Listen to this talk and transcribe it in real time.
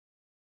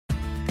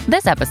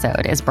This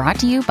episode is brought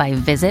to you by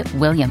Visit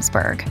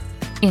Williamsburg.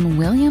 In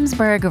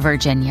Williamsburg,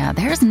 Virginia,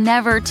 there's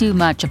never too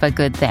much of a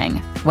good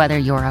thing. Whether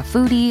you're a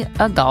foodie,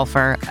 a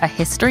golfer, a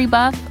history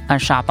buff, a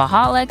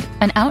shopaholic,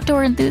 an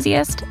outdoor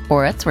enthusiast,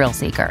 or a thrill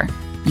seeker,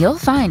 you'll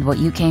find what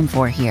you came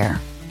for here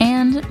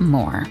and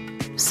more.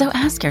 So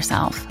ask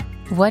yourself,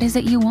 what is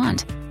it you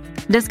want?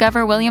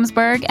 Discover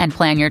Williamsburg and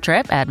plan your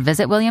trip at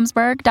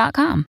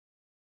visitwilliamsburg.com.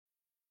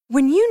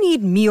 When you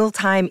need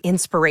mealtime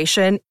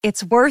inspiration,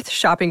 it's worth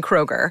shopping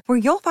Kroger, where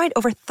you'll find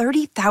over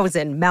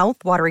 30,000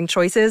 mouth-watering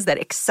choices that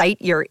excite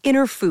your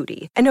inner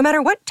foodie. And no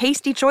matter what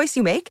tasty choice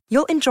you make,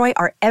 you'll enjoy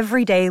our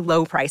everyday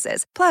low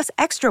prices, plus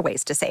extra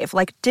ways to save,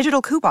 like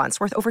digital coupons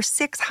worth over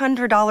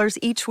 $600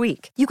 each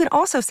week. You can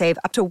also save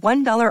up to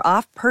 $1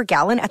 off per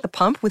gallon at the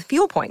pump with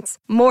fuel points.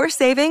 More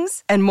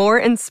savings and more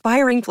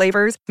inspiring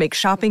flavors make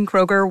shopping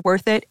Kroger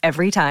worth it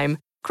every time.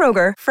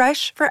 Kroger,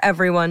 fresh for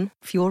everyone.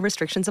 Fuel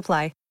restrictions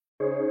apply.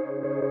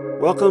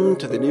 Welcome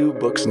to the New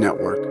Books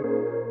Network.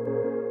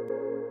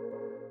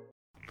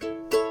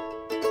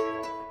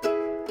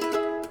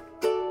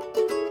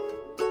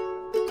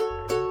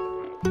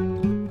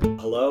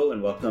 Hello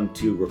and welcome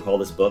to Recall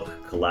This Book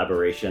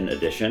Collaboration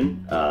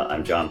Edition.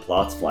 I'm John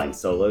Plotz, flying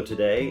solo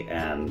today,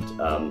 and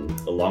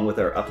along with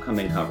our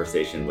upcoming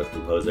conversation with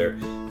composer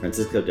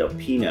Francisco Del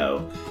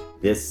Pino,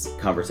 this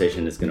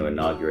conversation is going to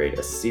inaugurate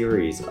a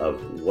series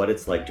of what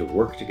it's like to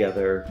work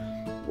together,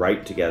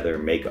 write together,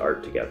 make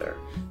art together.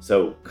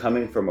 So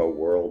coming from a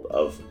world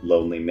of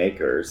lonely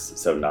makers,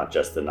 so not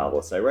just the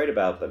novelists I write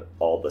about, but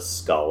all the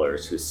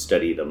scholars who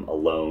study them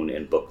alone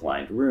in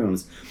book-lined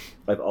rooms,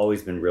 I've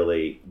always been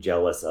really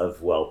jealous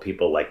of, well,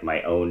 people like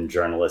my own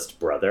journalist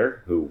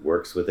brother who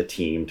works with a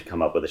team to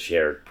come up with a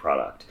shared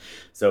product.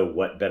 So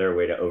what better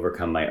way to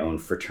overcome my own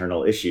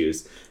fraternal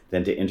issues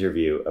than to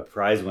interview a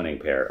prize-winning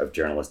pair of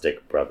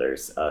journalistic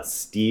brothers,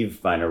 Steve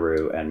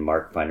Fineru and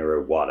Mark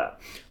Fineru-Wada.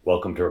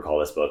 Welcome to Recall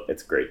This Book.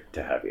 It's great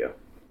to have you.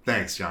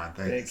 Thanks, John.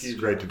 Thank you. It's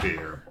great to be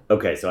here.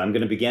 Okay, so I'm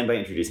going to begin by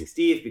introducing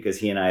Steve because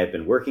he and I have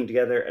been working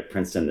together at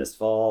Princeton this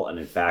fall, and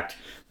in fact,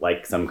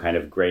 like some kind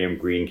of Graham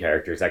Greene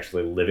characters,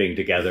 actually living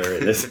together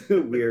in this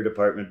weird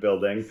apartment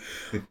building.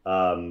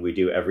 We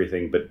do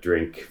everything but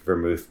drink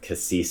vermouth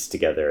cassis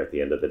together at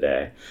the end of the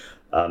day.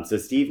 So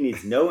Steve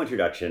needs no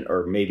introduction,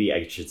 or maybe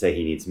I should say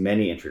he needs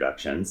many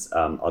introductions.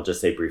 I'll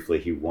just say briefly,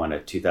 he won a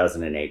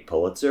 2008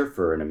 Pulitzer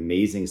for an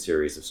amazing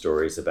series of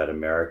stories about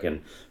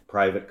American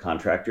private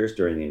contractors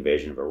during the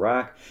invasion of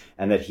Iraq,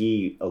 and that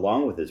he,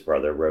 along with his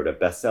brother, wrote a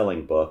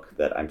best-selling book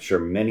that I'm sure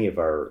many of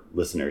our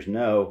listeners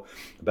know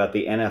about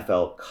the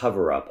NFL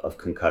cover-up of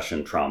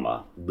concussion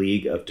trauma,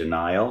 League of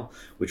Denial,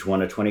 which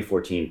won a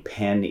 2014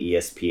 Penn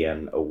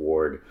ESPN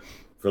Award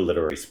for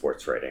literary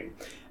sports writing.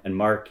 And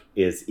Mark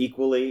is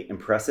equally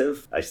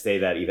impressive. I say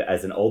that even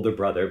as an older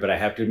brother, but I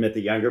have to admit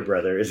the younger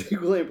brother is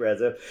equally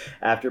impressive.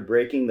 After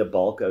breaking the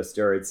bulk of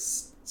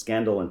steroids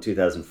scandal in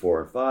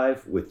 2004 and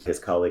 5 with his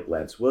colleague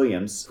Lance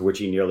Williams, for which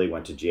he nearly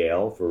went to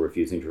jail for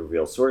refusing to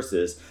reveal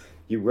sources,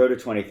 he wrote a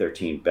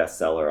 2013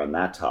 bestseller on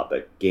that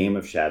topic, Game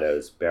of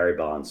Shadows, Barry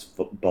Bonds,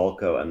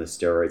 Balco, and the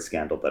steroid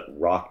scandal that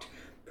rocked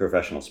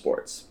professional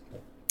sports.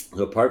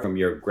 So apart from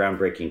your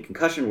groundbreaking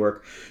concussion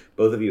work,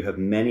 both of you have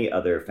many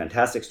other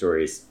fantastic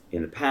stories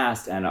in the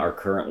past and are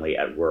currently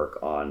at work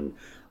on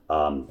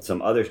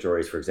some other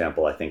stories. For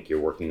example, I think you're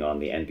working on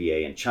the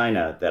NBA in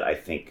China that I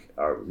think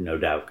are no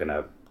doubt going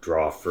to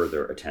draw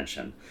further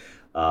attention.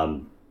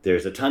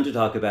 There's a ton to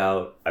talk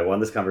about. I want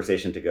this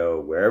conversation to go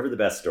wherever the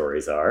best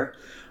stories are,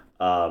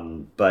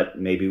 but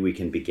maybe we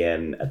can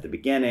begin at the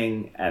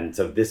beginning. And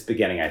so this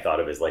beginning I thought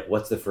of as like,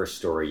 what's the first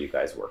story you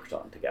guys worked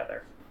on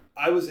together?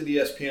 I was at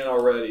ESPN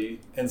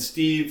already, and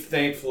Steve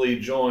thankfully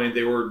joined.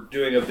 They were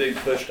doing a big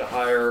push to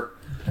hire,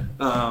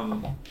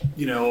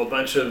 a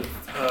bunch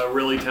of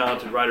really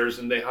talented writers,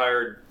 and they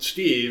hired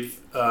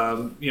Steve,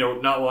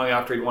 not long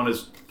after he'd won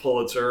his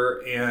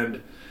Pulitzer,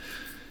 and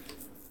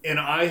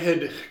I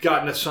had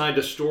gotten assigned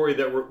a story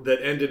that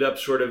ended up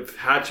sort of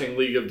hatching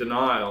League of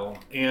Denial,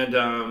 and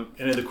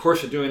in the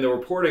course of doing the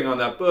reporting on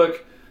that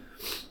book,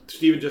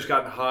 Steve had just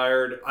gotten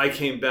hired. I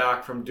came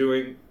back from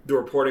doing the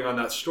reporting on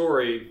that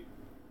story.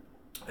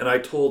 And I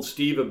told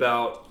Steve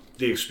about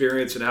the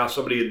experience and how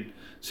somebody had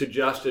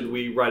suggested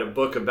we write a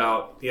book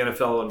about the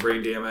NFL and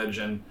brain damage.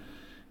 And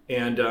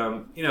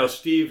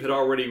Steve had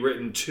already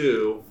written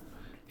two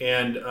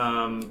and,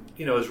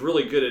 is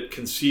really good at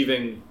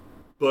conceiving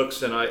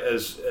books and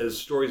as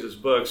stories as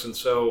books. And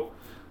so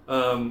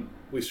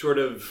we sort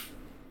of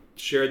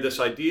shared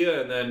this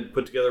idea and then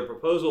put together a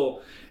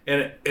proposal.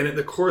 And in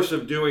the course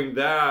of doing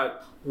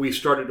that, we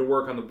started to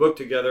work on the book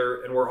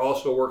together, and we're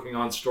also working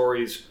on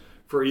stories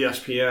for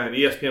ESPN.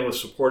 ESPN was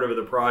supportive of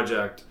the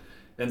project.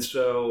 And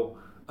so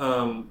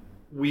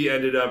we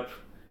ended up,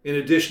 in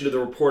addition to the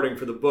reporting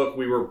for the book,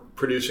 we were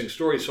producing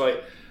stories. So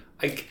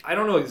I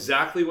don't know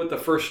exactly what the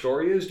first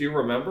story is. Do you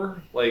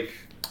remember?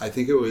 I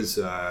think it was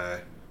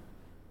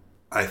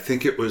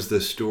the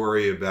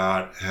story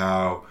about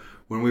how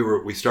when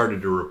we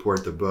started to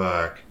report the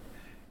book,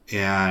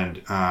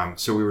 and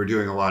so we were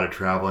doing a lot of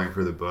traveling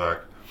for the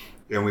book,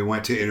 and we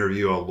went to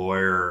interview a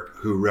lawyer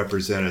who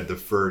represented the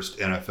first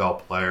NFL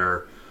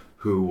player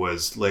who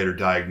was later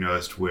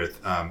diagnosed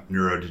with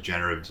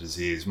neurodegenerative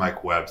disease,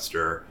 Mike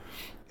Webster.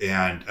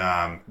 And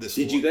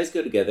did you guys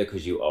go together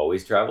because you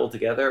always travel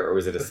together, or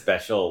was it a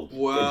special?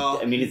 Well,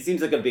 I mean, it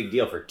seems like a big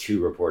deal for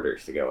two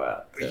reporters to go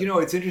out. So. You know,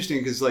 it's interesting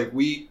because like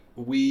we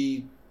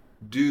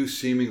do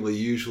seemingly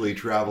usually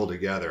travel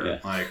together. Yeah.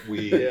 Like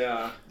we,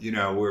 you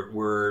know,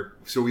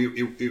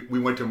 we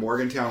went to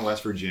Morgantown,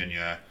 West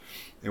Virginia,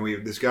 and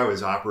this guy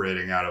was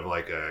operating out of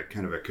like a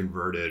kind of a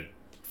converted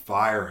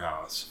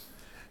firehouse,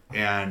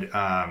 and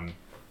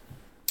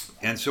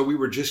so we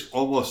were just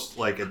almost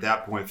like at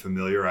that point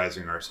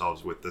familiarizing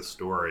ourselves with the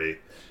story.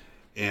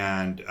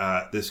 And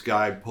this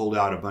guy pulled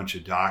out a bunch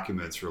of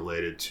documents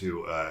related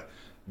to a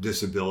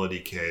disability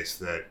case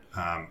that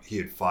he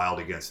had filed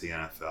against the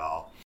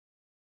NFL.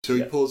 So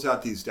he pulls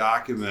out these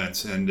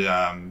documents,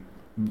 and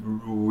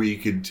we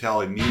could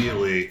tell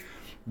immediately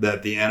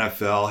that the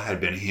NFL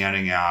had been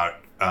handing out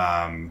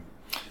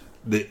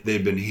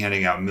they'd been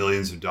handing out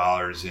millions of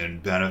dollars in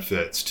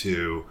benefits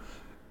to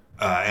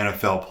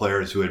NFL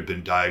players who had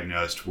been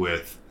diagnosed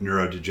with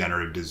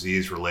neurodegenerative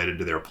disease related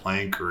to their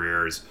playing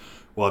careers,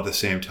 while at the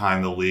same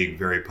time the league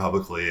very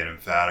publicly and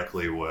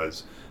emphatically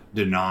was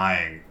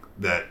denying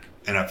that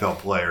NFL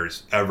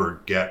players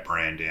ever get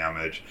brain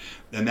damage.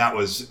 And that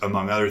was,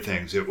 among other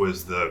things, it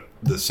was the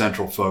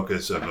central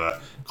focus of a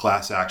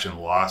class action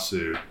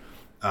lawsuit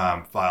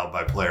filed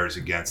by players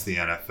against the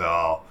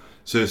NFL.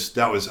 So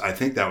I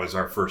think that was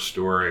our first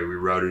story. We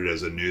wrote it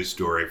as a news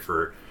story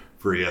for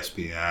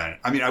ESPN.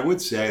 I mean, I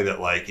would say that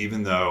like,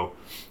 even though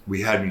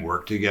we hadn't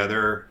worked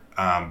together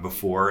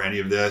before any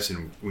of this,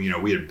 and you know,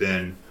 we had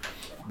been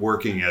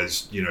working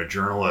as, you know,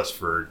 journalists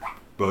for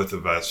both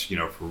of us, you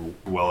know, for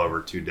well over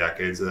 2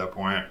 decades at that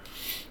point,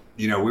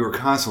 you know, we were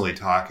constantly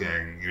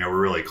talking, you know, we're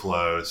really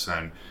close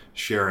and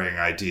sharing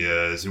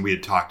ideas, and we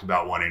had talked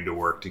about wanting to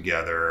work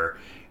together,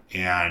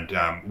 and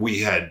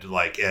we had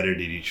like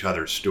edited each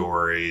other's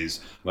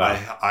stories.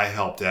 Wow. I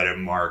helped edit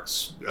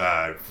Mark's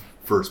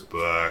first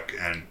book,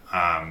 and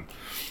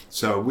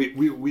so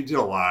we did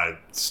a lot of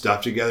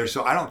stuff together.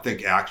 So I don't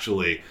think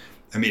actually,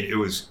 I mean, it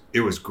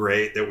was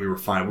great that we were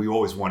we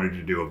always wanted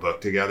to do a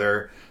book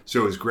together,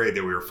 so it was great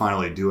that we were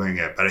finally doing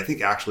it. But I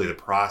think actually the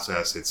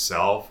process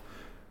itself,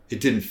 it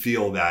didn't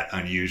feel that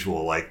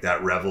unusual, like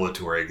that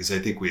revelatory, because I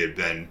think we had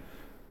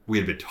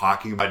been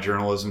talking about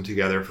journalism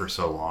together for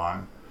so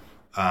long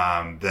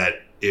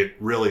that it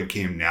really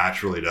came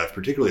naturally to us,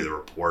 particularly the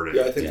reporting.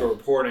 Yeah, I think the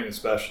reporting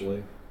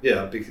especially.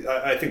 Yeah, because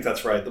I think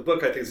that's right. The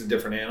book, I think, is a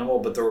different animal,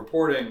 but the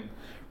reporting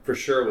for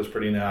sure was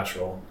pretty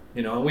natural.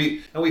 You know, and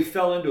we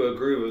fell into a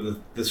groove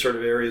of the sort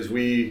of areas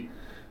we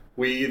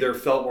either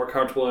felt more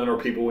comfortable in, or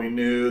people we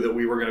knew that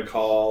we were going to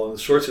call, and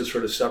the sources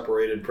sort of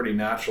separated pretty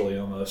naturally,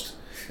 almost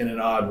in an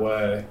odd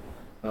way.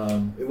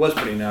 It was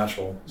pretty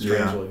natural,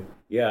 strangely.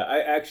 Yeah,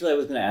 I was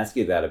going to ask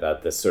you that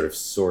about this sort of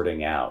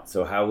sorting out.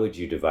 So how would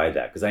you divide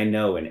that? Because I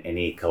know in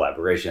any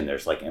collaboration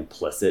there's like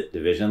implicit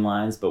division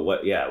lines,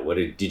 but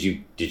did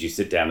you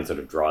sit down and sort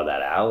of draw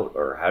that out,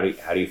 or how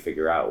do you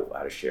figure out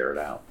how to share it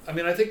out? I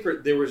mean, I think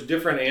there was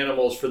different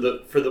animals for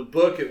the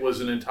book. It was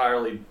an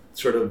entirely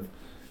sort of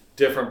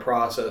different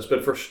process,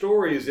 but for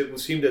stories it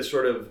seemed to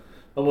sort of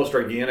almost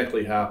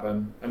organically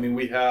happen. I mean,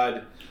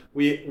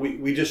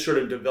 we just sort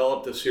of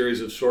developed a series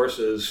of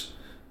sources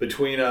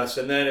between us,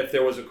 and then if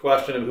there was a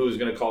question of who was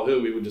going to call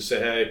who, we would just say,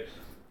 hey,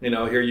 you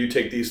know, here, you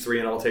take these 3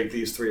 and I'll take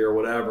these 3, or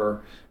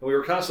whatever. And we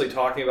were constantly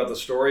talking about the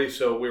story,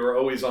 so we were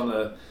always on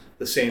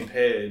the same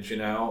page, you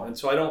know. And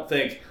so I don't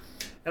think,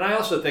 and I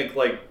also think,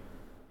 like,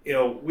 you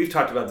know, we've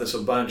talked about this a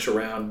bunch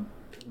around,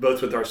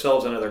 both with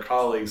ourselves and other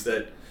colleagues,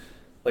 that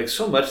like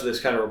so much of this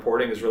kind of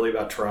reporting is really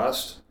about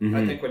trust. Mm-hmm.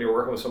 I think when you're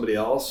working with somebody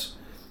else,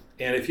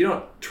 and if you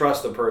don't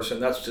trust the person,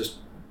 that's just,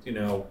 you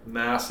know,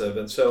 massive.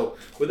 And so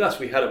with us,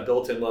 we had a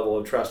built-in level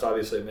of trust.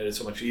 Obviously, it made it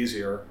so much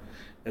easier.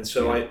 And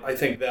so I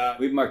think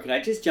that... Wait, Mark, can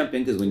I just jump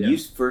in? Because when you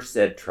first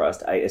said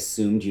trust, I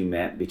assumed you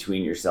meant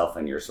between yourself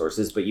and your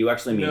sources, but you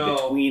actually mean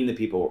between the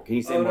people. Can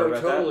you say more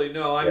about totally. that?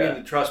 No, I mean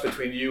the trust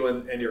between you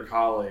and your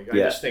colleague. I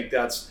just think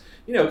that's,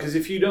 you know, because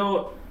if you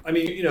don't... I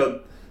mean, you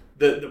know,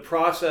 the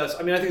process...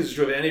 I mean, I think this is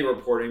true of any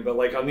reporting, but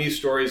like on these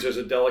stories, there's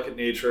a delicate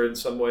nature in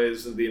some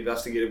ways of the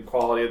investigative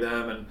quality of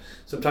them, and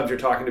sometimes you're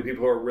talking to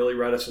people who are really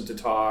reticent to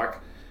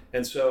talk.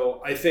 And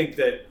so I think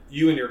that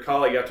you and your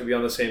colleague have to be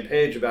on the same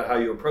page about how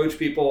you approach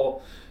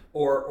people,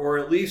 or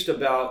at least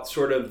about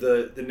sort of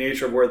the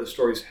nature of where the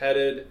story's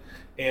headed.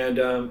 And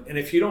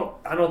if you don't,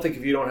 I think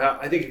if you don't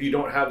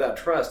have that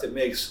trust,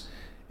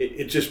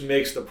 it just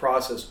makes the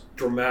process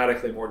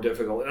dramatically more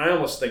difficult, and I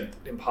almost think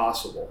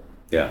impossible.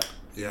 Yeah.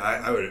 Yeah,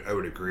 I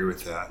would agree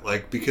with that.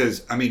 Like,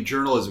 because I mean,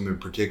 journalism in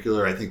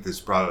particular, I think this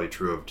is probably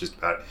true of just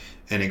about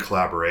any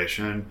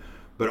collaboration,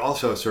 but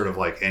also sort of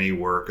like any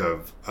work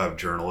of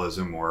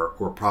journalism or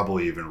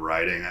probably even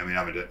writing. I mean, I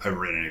haven't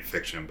written any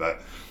fiction,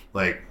 but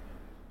like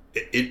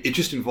it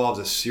just involves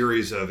a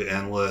series of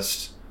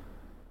endless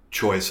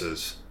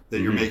choices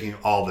that you're making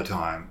all the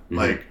time,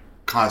 like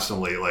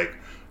constantly, like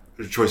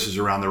choices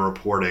around the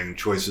reporting,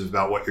 choices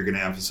about what you're going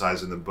to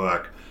emphasize in the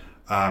book,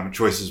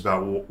 choices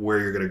about where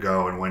you're going to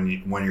go and when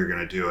you're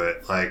going to do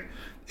it. Like,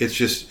 it's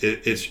just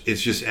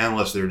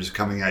endless. They're just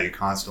coming at you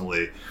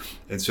constantly.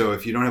 And so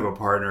if you don't have a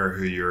partner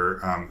who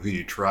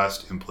you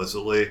trust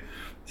implicitly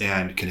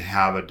and can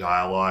have a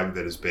dialogue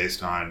that is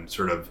based on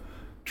sort of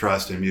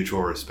trust and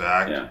mutual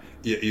respect,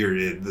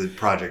 the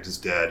project is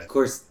dead. Of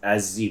course,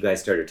 as you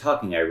guys started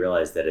talking, I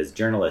realized that as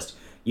journalists,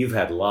 you've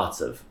had lots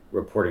of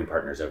reporting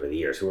partners over the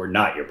years who are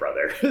not your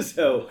brother.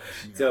 So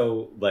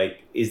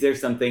like, is there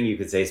something you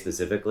could say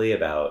specifically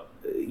about,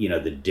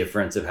 the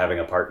difference of having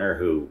a partner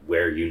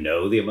where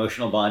the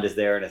emotional bond is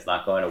there and it's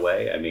not going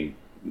away?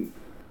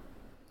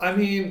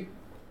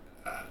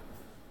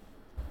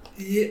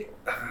 Yeah,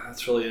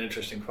 that's really an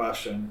interesting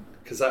question,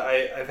 because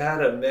I've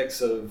had a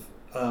mix of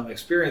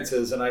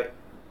experiences, and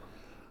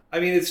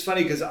it's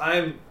funny because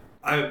I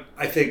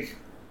think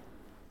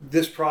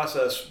this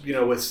process,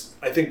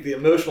 I think the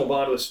emotional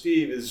bond with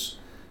Steve is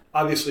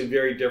obviously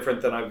very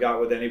different than I've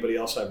got with anybody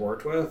else I've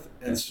worked with,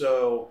 and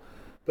so,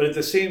 but at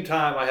the same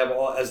time,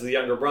 as the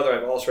younger brother, I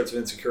have all sorts of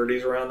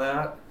insecurities around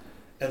that,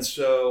 and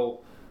so.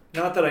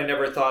 Not that I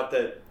never thought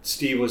that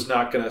Steve was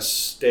not going to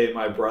stay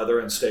my brother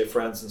and stay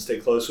friends and stay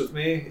close with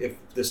me if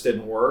this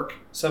didn't work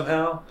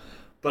somehow.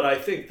 But I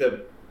think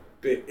that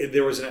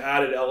there was an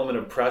added element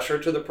of pressure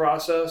to the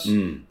process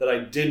that I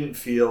didn't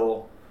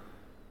feel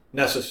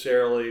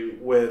necessarily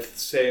with,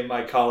 say,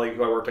 my colleague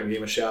who I worked on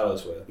Game of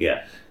Shadows with.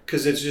 Yeah.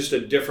 Because it's just a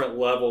different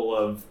level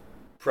of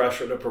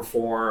pressure to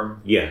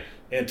perform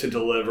and to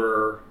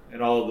deliver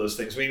and all of those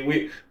things.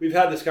 We've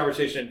had this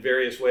conversation in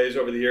various ways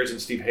over the years,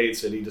 and Steve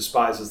hates it. He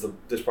despises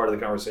this part of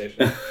the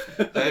conversation.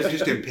 I'm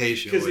just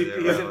impatient with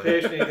it. He's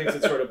impatient. He thinks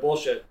it's sort of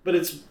bullshit. But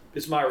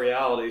it's my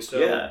reality. So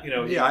he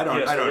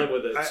has to live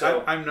with it.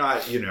 So I'm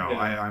not.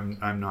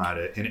 I'm not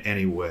in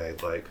any way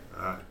like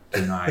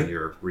denying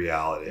your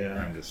reality. Yeah.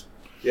 I'm just.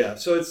 Yeah.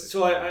 So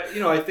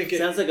I think it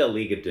sounds like a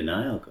League of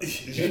Denial.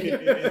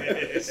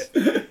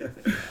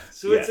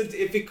 So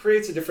it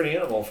creates a different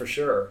animal for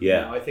sure.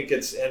 Yeah. I think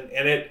it's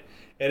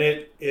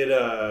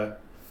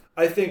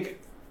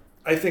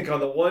I think on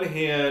the one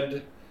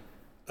hand,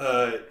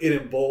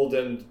 it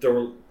emboldened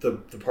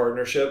the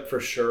partnership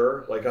for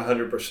sure, like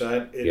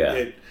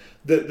 100%.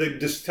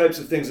 The types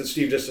of things that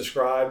Steve just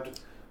described,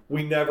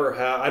 we never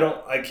had.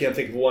 I can't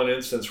think of one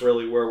instance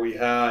really where we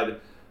had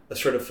a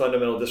sort of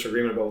fundamental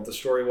disagreement about what the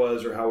story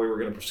was or how we were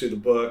going to pursue the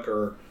book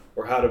or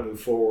how to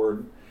move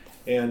forward.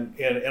 And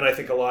I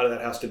think a lot of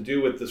that has to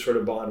do with the sort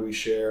of bond we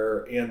share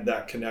and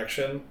that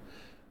connection.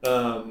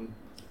 On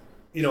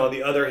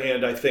the other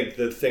hand, I think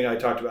the thing I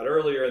talked about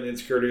earlier and the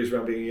insecurities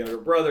around being a younger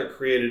brother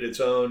created its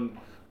own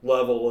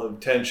level of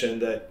tension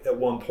that at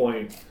one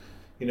point,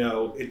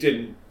 it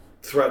didn't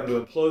threaten to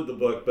implode the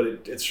book, but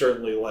it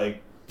certainly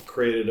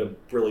created a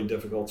really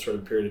difficult sort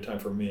of period of time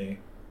for me.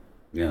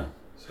 Yeah.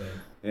 So.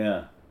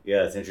 Yeah.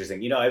 Yeah, it's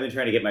interesting. I've been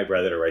trying to get my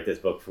brother to write this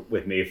book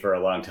with me for a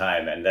long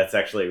time, and that's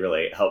actually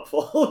really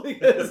helpful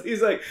because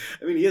he's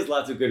he has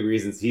lots of good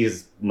reasons. He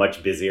is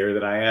much busier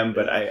than I am,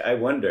 but I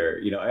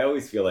wonder, I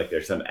always feel like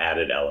there's some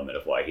added element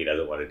of why he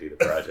doesn't want to do the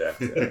project.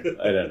 So,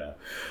 I don't know.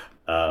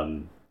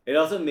 It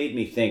also made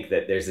me think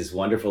that there's this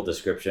wonderful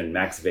description.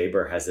 Max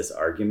Weber has this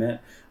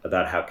argument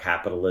about how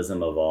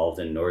capitalism evolved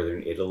in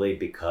northern Italy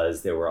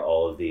because there were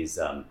all of these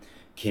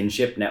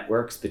kinship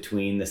networks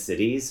between the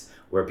cities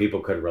where people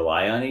could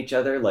rely on each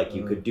other. Like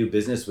you could do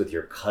business with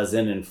your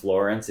cousin in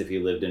Florence if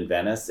you lived in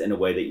Venice in a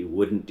way that you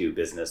wouldn't do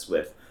business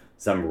with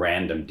some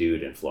random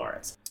dude in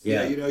Florence.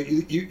 Yeah,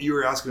 you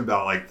were asking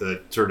about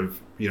the sort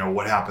of,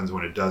 what happens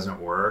when it doesn't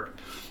work.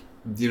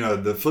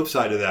 The flip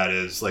side of that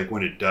is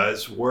when it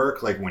does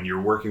work, when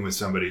you're working with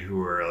somebody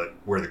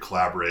where the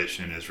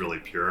collaboration is really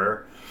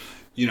pure,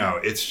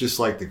 it's just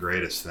the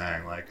greatest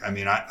thing.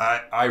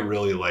 I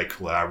really like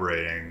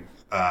collaborating.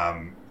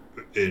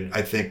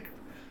 I think,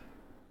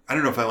 I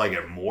don't know if I like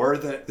it more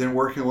than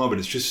working alone, but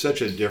it's just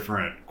such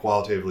a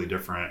qualitatively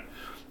different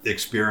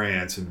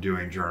experience of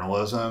doing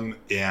journalism.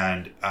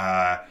 And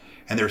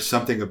there's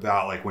something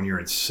about when you're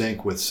in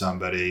sync with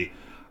somebody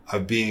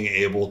of being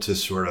able to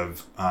sort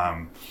of,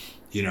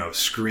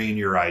 screen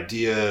your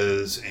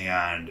ideas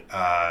and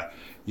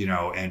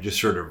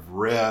just sort of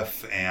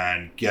riff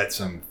and get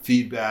some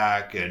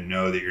feedback and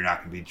know that you're not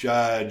going to be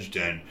judged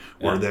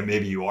or that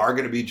maybe you are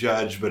going to be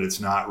judged, but it's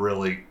not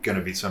really going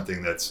to be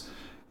something that's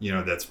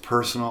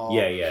personal.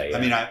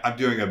 Yeah. I'm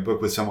doing a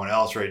book with someone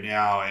else right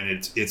now, and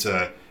it's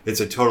a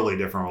totally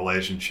different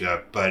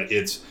relationship, but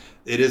it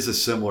is a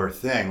similar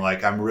thing.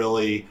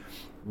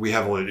 We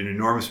have an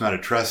enormous amount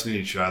of trust in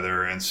each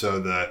other, and so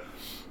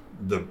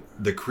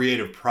the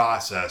creative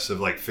process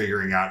of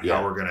figuring out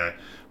how we're going to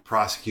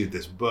prosecute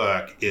this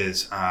book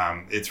is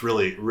it's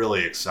really,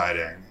 really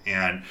exciting.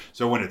 And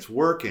so when it's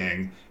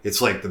working, it's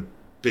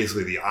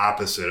basically the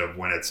opposite of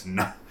when it's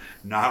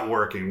not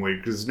working.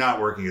 Because it's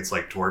not working, it's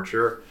like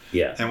torture.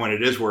 Yeah. And when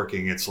it is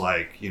working, it's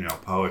like,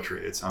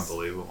 poetry. It's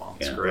unbelievable.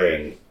 It's Yeah.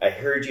 great. I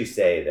heard you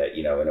say that,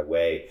 in a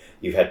way,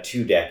 you've had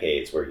 2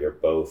 decades where you're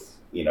both,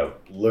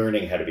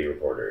 learning how to be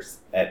reporters.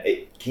 And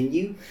do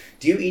you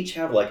each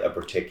have like a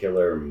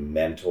particular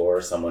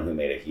mentor, someone who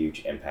made a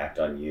huge impact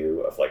on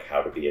you of like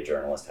how to be a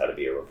journalist, how to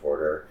be a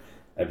reporter?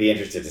 I'd be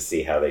interested to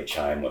see how they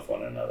chime with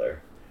one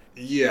another.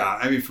 Yeah,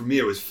 I mean, for me,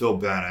 it was Phil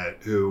Bennett,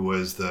 who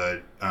was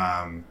the.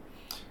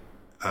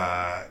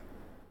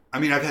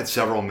 I've had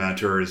several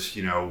mentors,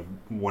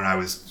 when I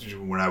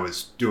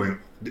was doing,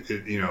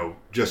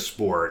 just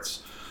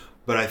sports,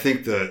 but I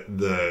think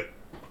the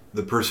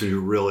person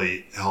who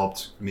really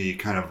helped me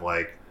kind of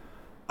like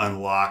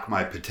unlock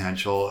my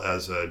potential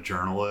as a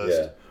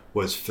journalist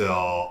was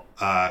Phil.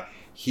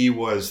 He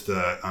was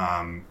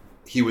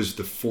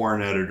the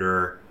foreign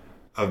editor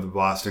of the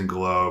Boston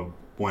Globe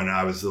when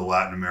I was the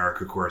Latin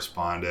America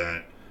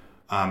correspondent.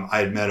 I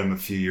had met him a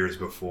few years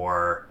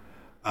before.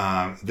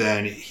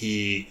 Then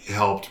he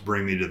helped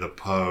bring me to the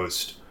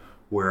Post,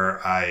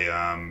 where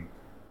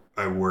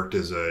I worked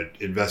as an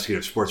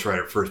investigative sports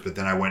writer first, but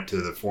then I went to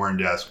the foreign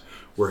desk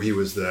where he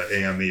was the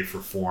AME for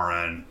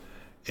foreign,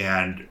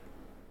 and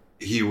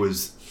he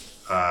was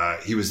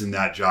in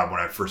that job when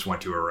I first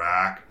went to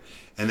Iraq,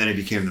 and then he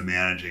became the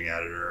managing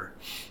editor.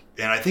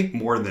 And I think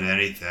more than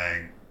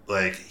anything,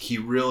 like he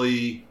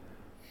really,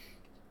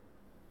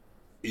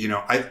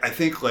 I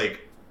think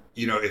like,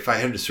 if I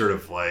had to sort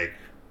of like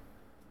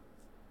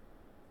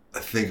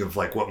think of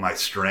like what my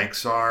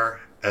strengths are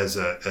as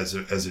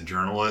a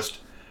journalist,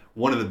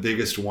 one of the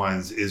biggest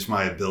ones is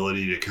my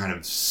ability to kind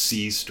of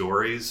see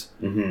stories,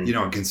 and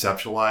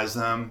conceptualize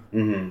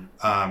them,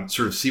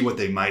 sort of see what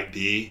they might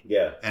be,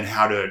 and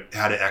how to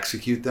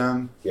execute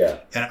them. Yeah.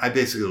 And I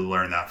basically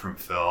learned that from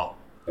Phil.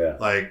 Yeah.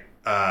 Like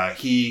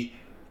he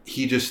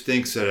just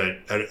thinks at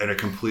a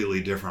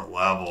completely different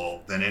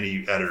level than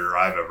any editor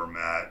I've ever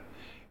met.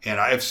 And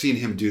I've seen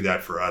him do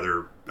that for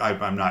other.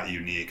 I'm not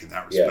unique in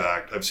that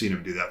respect. Yeah. I've seen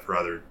him do that for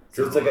other.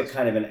 So it's like a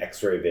kind of an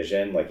X-ray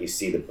vision, like you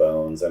see the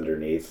bones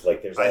underneath.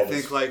 Like there's all I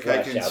think like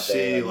I can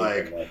see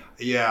like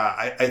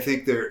I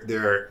think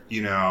they're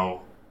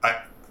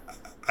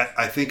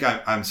I think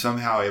I'm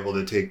somehow able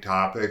to take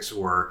topics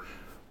or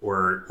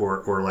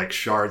like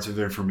shards of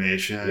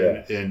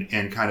information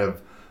and kind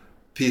of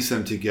piece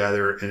them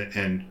together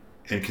and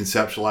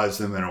conceptualize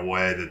them in a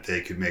way that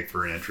they could make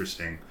for an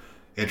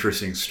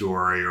interesting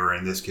story, or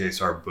in this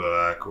case our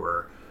book,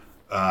 or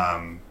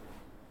it's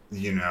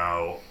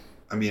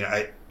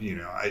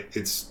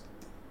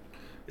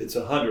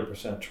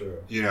 100% true.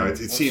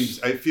 It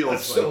seems I feel I'm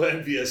so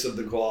envious of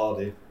the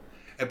quality.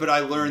 But I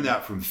learned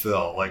that from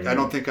Phil. Like I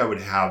don't think I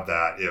would have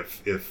that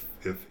if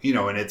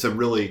and it's a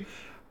really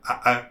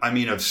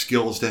of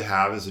skills to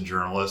have as a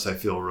journalist. I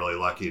feel really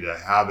lucky to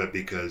have it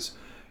because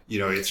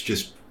it's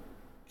just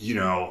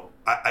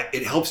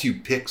it helps you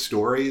pick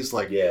stories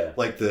like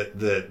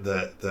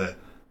the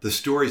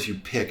stories you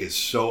pick is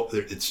so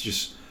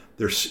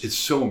it's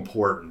so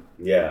important.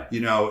 Yeah.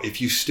 If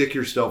you stick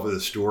yourself with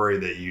a story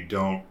that you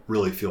don't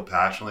really feel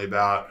passionately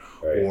about,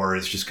 or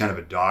it's just kind of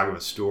a dog of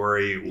a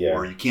story,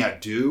 or you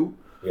can't do,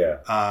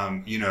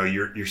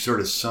 you're sort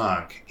of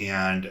sunk.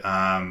 And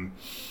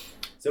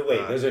so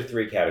wait, those are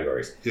 3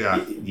 categories. Yeah.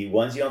 The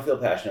ones you don't feel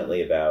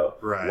passionately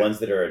about, ones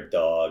that are a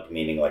dog,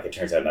 meaning like it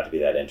turns out not to be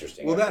that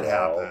interesting. Well, that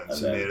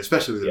happens,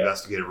 especially with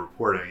investigative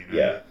reporting.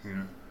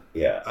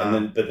 Yeah, and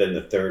then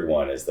the third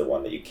one is the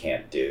one that you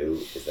can't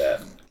do. Is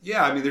that?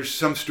 Yeah, there's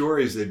some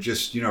stories that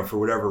just for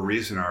whatever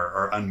reason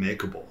are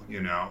unmakeable.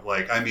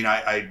 Like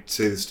I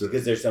say this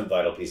because there's some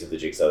vital piece of the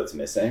jigsaw that's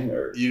missing,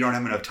 or you don't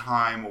have enough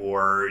time,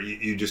 or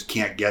you just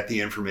can't get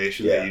the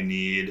information that you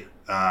need.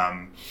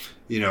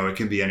 It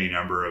can be any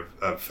number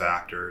of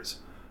factors.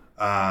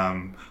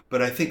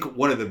 But I think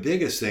one of the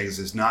biggest things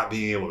is not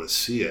being able to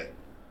see it.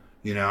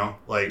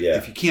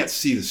 If you can't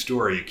see the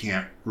story, you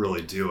can't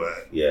really do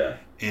it. Yeah.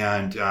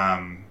 And,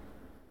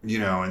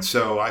 and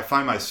so I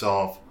find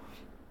myself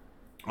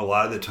a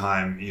lot of the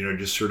time,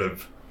 just sort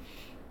of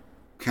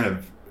kind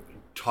of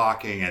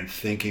talking and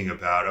thinking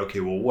about, okay,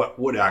 well,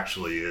 what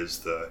actually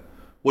is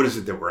what is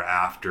it that we're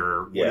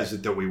after? What is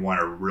it that we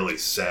want to really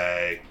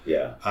say?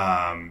 Yeah.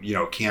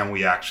 Can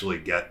we actually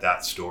get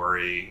that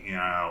story?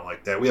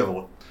 Like that. We have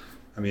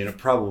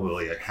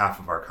probably like half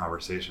of our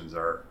conversations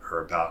are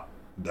about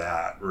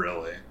that,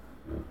 really.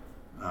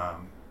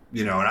 And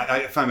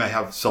I find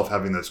myself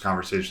having those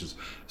conversations,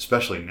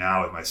 especially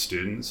now with my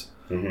students.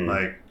 Mm-hmm.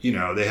 Like,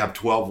 they have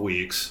 12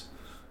 weeks,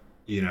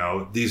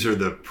 these are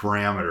the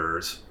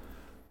parameters.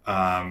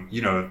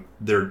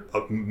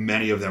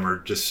 Many of them are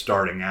just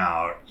starting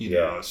out,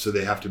 so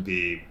they have to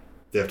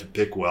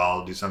pick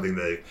well, do something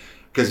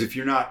because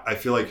I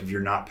feel like if you're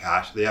not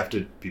passionate, they have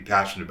to be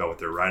passionate about what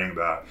they're writing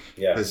about.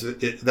 Yeah. Because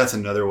that's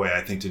another way,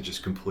 I think, to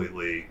just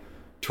completely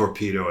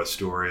torpedo a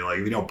story. Like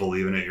if you don't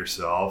believe in it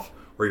yourself,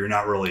 or you're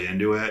not really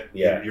into it,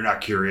 you're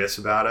not curious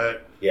about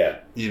it.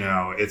 Yeah.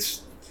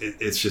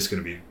 It's just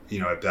going to be,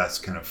 at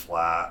best kind of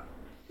flat.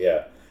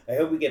 Yeah. I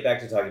hope we get back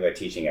to talking about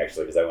teaching,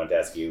 actually, because I want to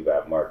ask you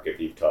about Mark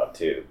if you've taught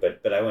too.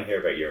 But I want to hear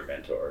about your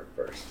mentor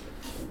first.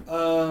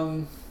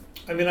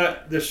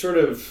 There's sort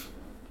of,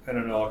 I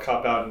don't know, I'll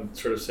cop out and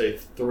sort of say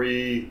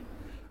three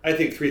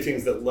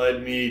things that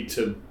led me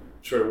to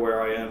sort of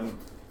where I am,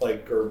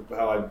 or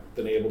how I've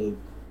been able to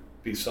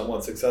be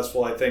somewhat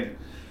successful. I think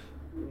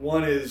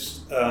one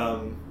is,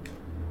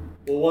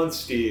 one's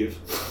Steve,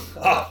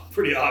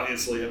 pretty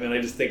obviously.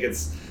 I just think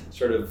it's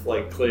sort of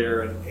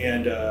clear and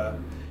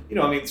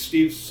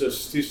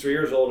Steve's 3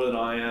 years older than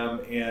I am,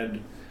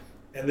 and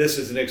this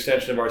is an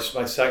extension of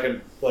my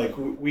second.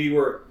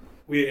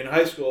 We in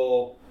high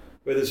school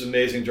we had this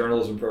amazing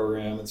journalism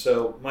program, and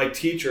so my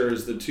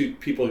teachers, the two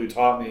people who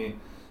taught me,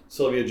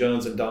 Sylvia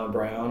Jones and Don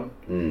Brown,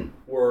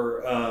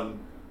 were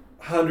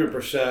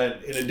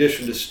 100%. In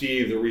addition to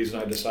Steve, the reason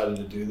I decided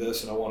to do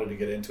this, and I wanted to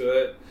get into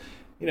it.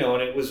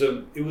 And it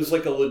was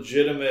like a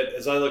legitimate,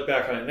 as I look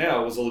back on it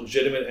now, it was a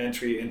legitimate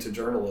entry into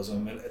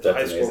journalism at the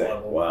high school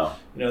level. Wow.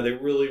 They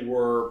really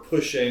were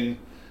pushing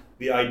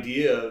the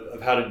idea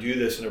of how to do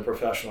this in a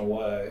professional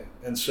way.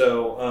 And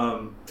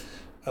so,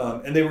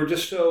 and they were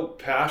just so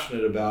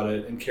passionate about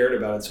it and cared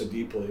about it so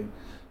deeply.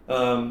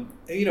 And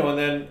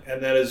then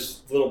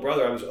as little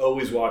brother, I was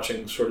always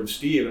watching sort of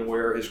Steve and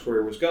where his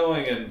career was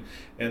going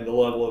and the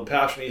level of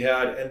passion he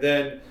had.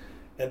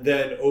 And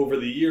then over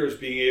the years,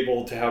 being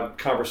able to have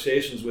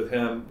conversations with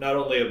him, not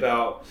only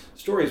about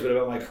stories, but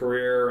about my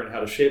career and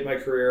how to shape my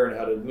career and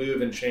how to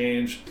move and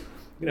change.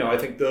 I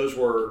think those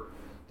were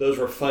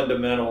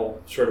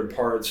fundamental sort of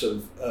parts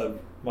of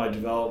my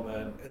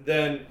development. And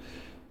then,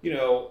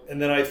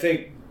 I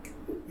think,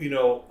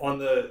 on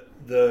the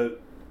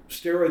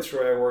steroid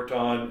story I worked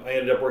on, I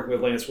ended up working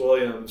with Lance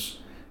Williams,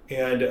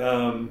 and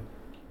I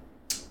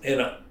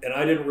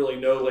didn't really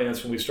know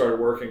Lance when we started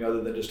working,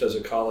 other than just as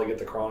a colleague at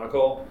the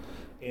Chronicle.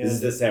 And this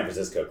is the San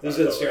Francisco Chronicle. This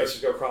is the San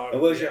Francisco Chronicle.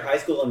 And what was your high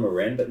school in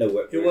Marin? But no,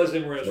 it was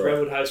in Marin. It was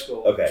Redwood High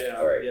School. Okay, yeah,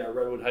 all right. Yeah,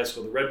 Redwood High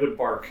School, the Redwood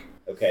Bark.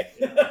 Okay.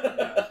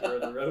 We're in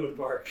the Redwood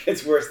Bark.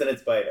 It's worse than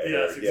its bite.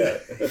 Yes,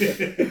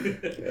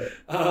 exactly.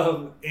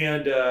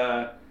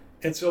 Yeah.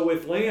 And so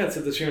with Lance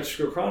at the San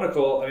Francisco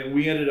Chronicle,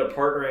 we ended up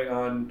partnering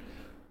on,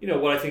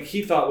 what I think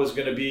he thought was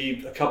going to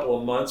be a couple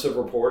of months of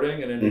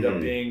reporting, and ended up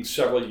being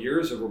several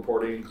years of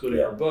reporting,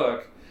 including our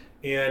book.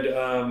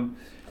 And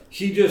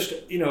he just,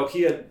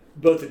 he had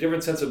both a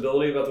different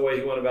sensibility about the way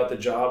he went about the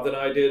job than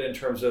I did, in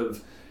terms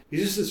of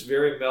he's just this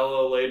very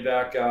mellow,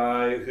 laid-back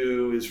guy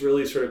who is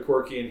really sort of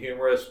quirky and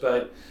humorous,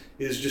 but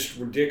is just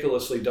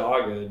ridiculously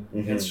dogged.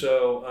 And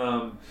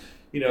so,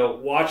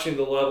 watching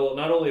the level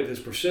not only of his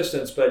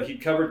persistence, but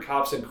he'd covered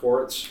cops in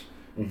courts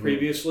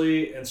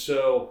previously, and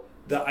so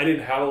I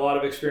didn't have a lot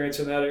of experience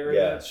in that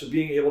area. So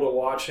being able to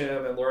watch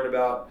him and learn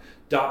about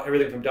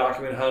everything from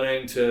document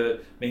hunting to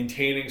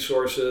maintaining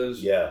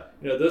sources,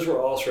 those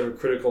were all sort of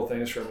critical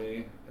things for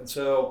me. And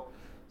so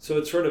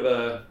it's sort of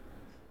a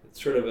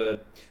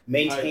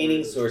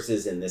maintaining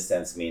sources in this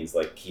sense means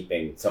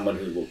keeping someone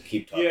who will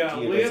keep talking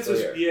to you. Lance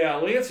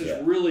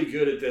is really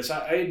good at this.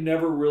 I had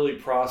never really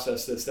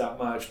processed this that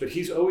much, but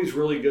he's always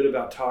really good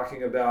about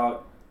talking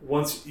about,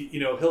 once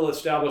he'll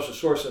establish a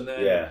source and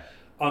then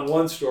on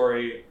one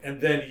story,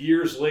 and then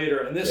years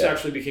later, and this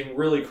actually became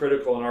really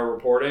critical in our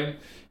reporting,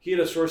 he had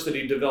a source that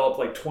he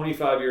developed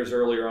 25 years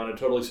earlier on a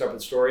totally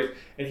separate story,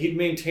 and he'd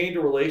maintained a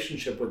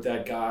relationship with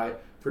that guy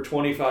for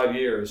 25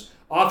 years,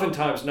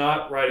 oftentimes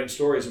not writing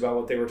stories about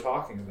what they were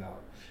talking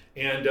about.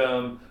 And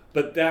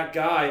but that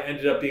guy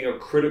ended up being a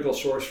critical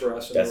source for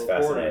us in the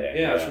reporting. Fascinating.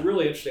 Yeah, it's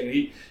really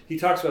interesting. He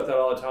talks about that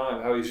all the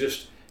time, how he's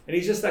just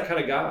that kind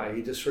of guy.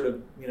 He just sort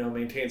of,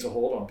 maintains a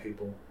hold on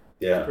people.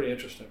 Yeah. It's pretty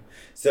interesting.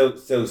 So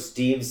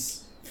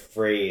Steve's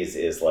phrase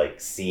is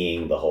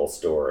seeing the whole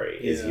story.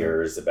 Is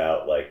yours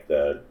about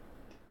the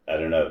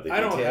details? I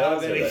don't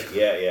have any.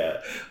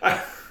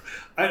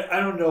 I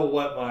don't know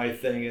what my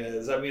thing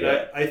is. I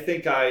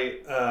think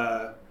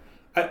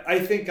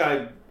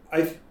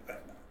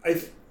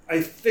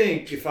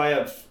if I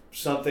have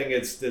something,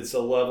 it's a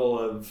level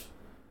of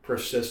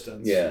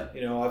persistence. Yeah.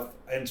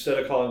 Instead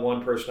of calling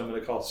one person, I'm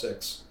going to call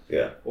 6.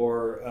 Yeah.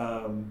 Or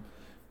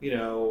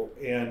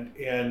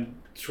and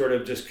sort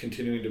of just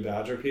continuing to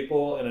badger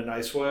people in a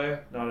nice way,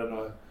 not in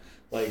a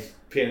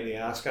pain in the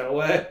ass kind of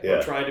way,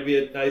 or trying to be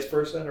a nice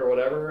person or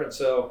whatever. And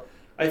so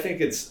I think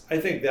that's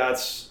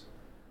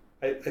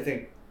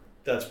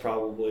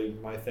probably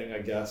my thing, I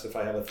guess, if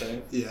I have a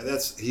thing. Yeah,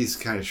 he's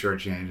kind of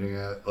shortchanging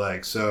it.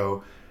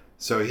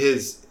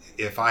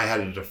 If I had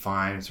to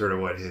define sort of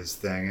what his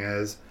thing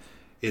is,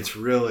 it's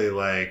really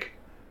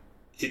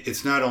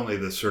it's not only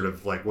the sort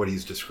of what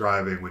he's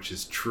describing, which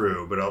is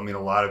true, but a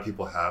lot of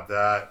people have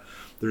that.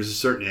 There's a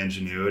certain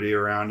ingenuity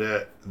around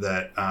it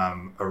that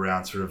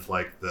around sort of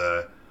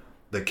the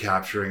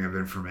capturing of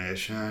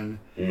information,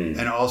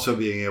 and also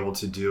being able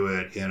to do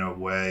it in a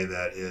way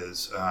that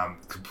is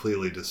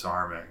completely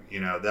disarming.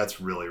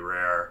 That's really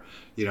rare.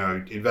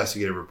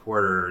 Investigative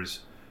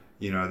reporters,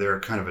 they're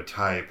kind of a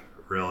type,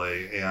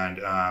 really, and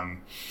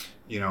and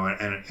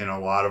a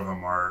lot of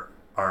them are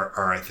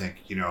I think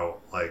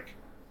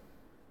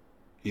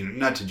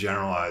not to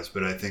generalize,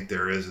 but I think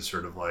there is a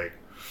sort of like,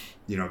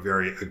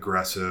 very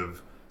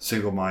aggressive,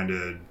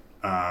 single-minded,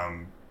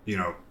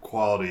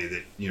 quality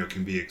that,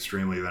 can be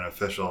extremely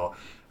beneficial.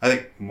 I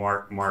think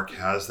Mark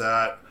has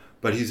that,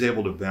 but he's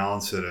able to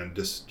balance it and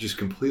just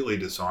completely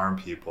disarm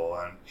people.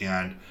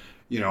 And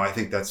I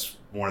think that's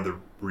one of the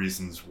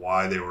reasons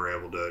why they were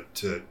able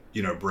to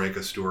break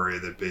a story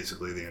that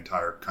basically the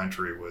entire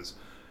country was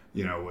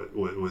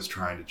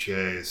trying to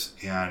chase.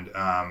 And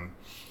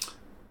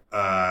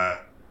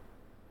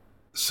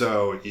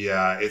so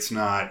yeah, it's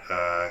not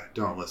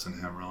don't listen to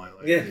him really.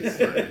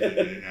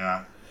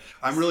 Yeah.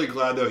 I'm really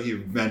glad though he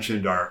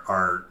mentioned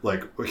our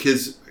like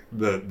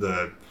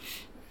the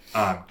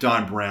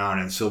Don Brown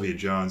and Sylvia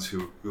Jones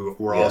who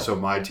were also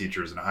my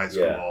teachers in high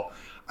school. Yeah.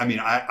 I mean,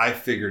 I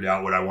figured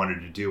out what I wanted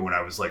to do when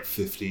I was like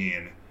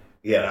 15.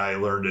 Yeah. And I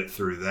learned it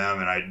through them,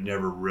 and I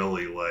never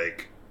really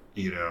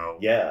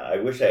Yeah, I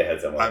wish I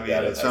had someone like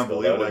that. It's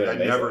unbelievable. Like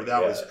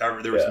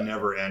there was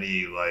never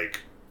any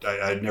like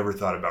I'd never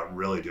thought about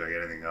really doing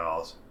anything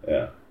else.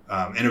 Yeah.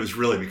 And it was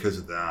really because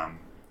of them.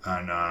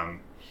 And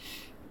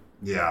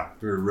yeah,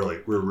 we're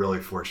really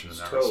fortunate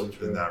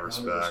in that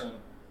respect. 100%.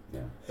 Yeah.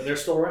 And they're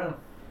still around.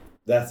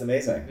 That's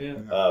amazing.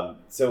 Yeah.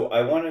 So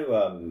I want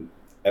to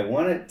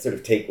sort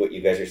of take what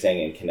you guys are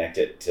saying and connect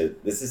it to,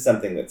 this is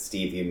something that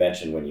Steve, you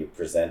mentioned when you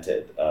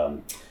presented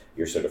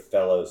your sort of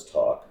fellows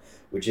talk,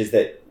 which is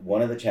that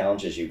one of the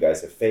challenges you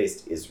guys have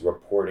faced is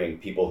reporting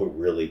people who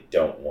really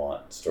don't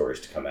want stories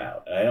to come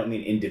out. And I don't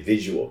mean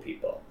individual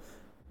people,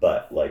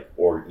 but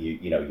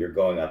you're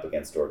going up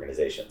against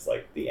organizations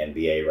like the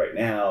NBA right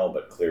now,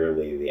 but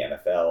clearly the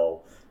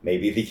NFL,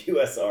 maybe the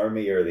U.S.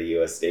 Army or the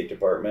U.S. State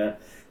Department.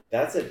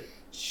 That's a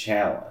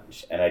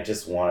challenge. And I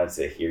just wanted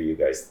to hear you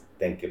guys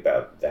think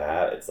about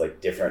that. It's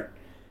like different,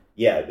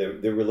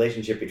 the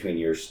relationship between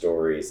your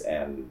stories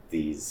and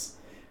these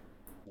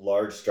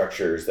large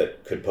structures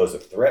that could pose a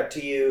threat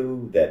to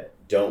you, that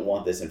don't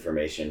want this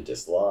information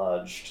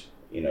dislodged.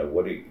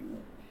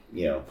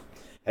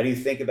 How do you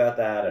think about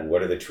that, and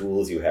what are the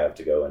tools you have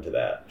to go into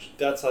that?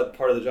 That's a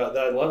part of the job.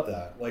 I love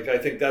that. Like, I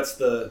think that's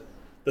the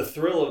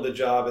thrill of the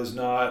job is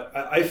not,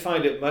 I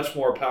find it much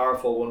more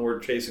powerful when we're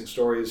chasing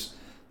stories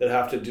that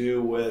have to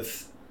do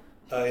with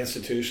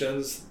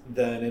institutions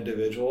than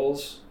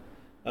individuals.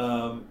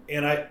 And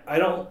I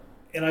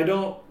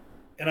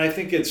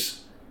think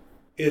it's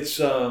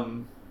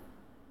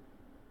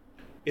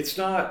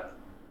not,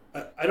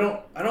 I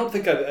don't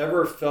think I've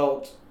ever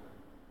felt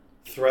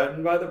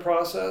threatened by the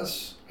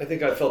process. I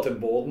think I felt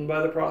emboldened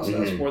by the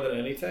process more than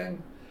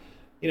anything,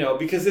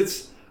 because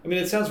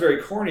it sounds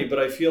very corny, but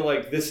I feel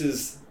like this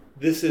is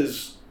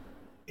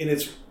in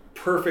its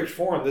perfect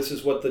form. This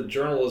is what the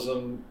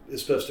journalism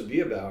is supposed to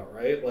be about,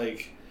 right?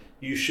 Like,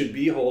 you should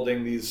be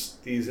holding these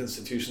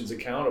institutions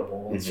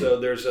accountable. And so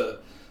there's a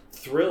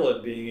thrill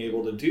in being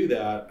able to do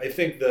that. I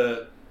think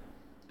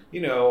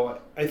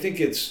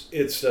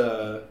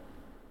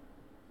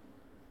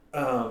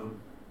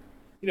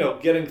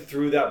getting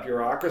through that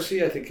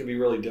bureaucracy, I think, can be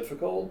really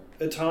difficult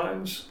at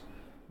times.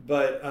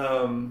 But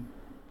I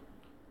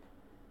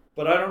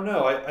don't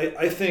know.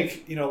 I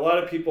think, a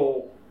lot of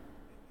people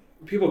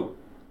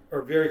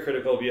are very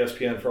critical of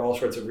ESPN for all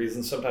sorts of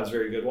reasons, sometimes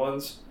very good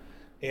ones.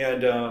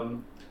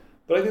 And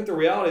but I think the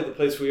reality of the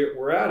place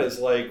we're at is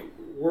like,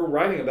 we're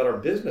writing about our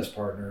business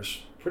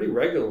partners pretty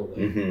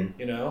regularly,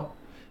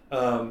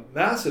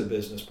 massive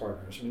business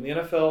partners. I mean, the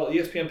NFL,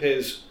 ESPN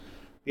pays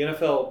the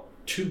NFL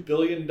 $2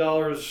 billion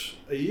a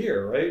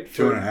year, right?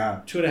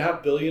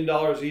 $2.5 billion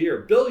a year.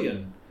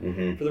 Billion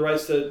for the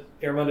rights to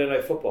air Monday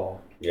Night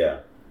Football.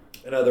 Yeah.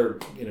 And other,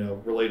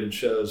 related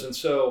shows. And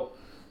so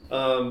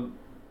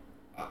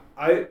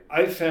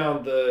I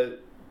found the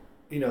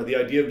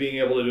idea of being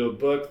able to do a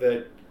book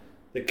that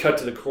cut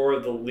to the core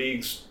of the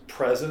league's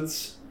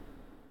presence,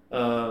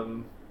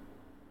 thrilling.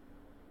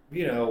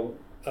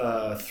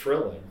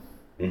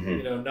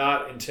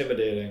 Not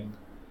intimidating,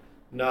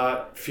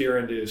 not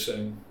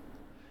fear-inducing.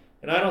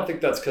 And I don't think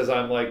that's because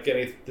I'm like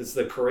it's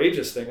the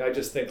courageous thing. I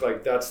just think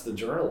like that's the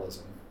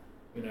journalism,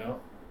 I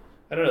don't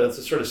know. That's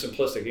a sort of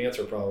simplistic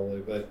answer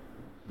probably, but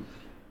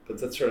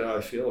that's sort of how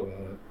I feel about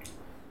it.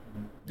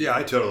 Yeah,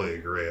 I totally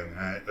agree.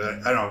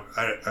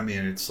 I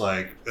mean, it's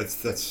like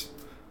that's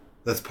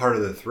part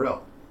of the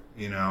thrill.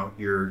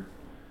 You're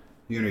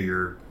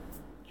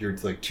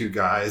like two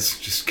guys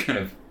just kind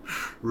of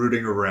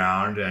rooting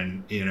around,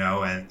 and in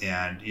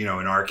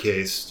our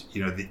case,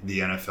 the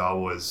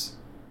NFL was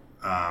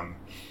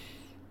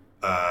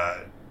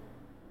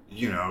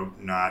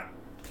not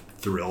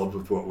thrilled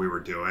with what we were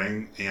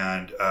doing,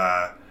 and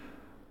I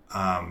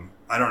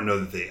don't know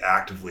that they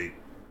actively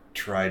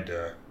tried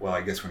to. Well,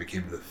 I guess when it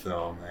came to the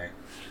film,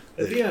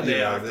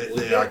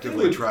 they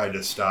actively tried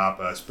to stop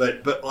us,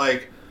 but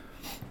like,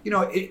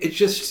 it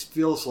just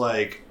feels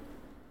like.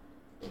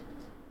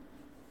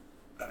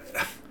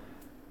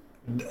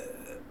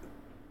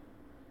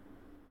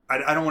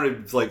 I don't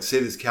want to like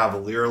say this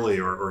cavalierly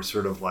or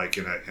sort of like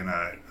in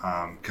a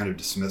kind of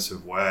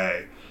dismissive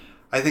way.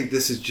 I think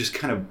this is just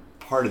kind of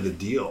part of the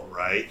deal,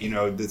 right?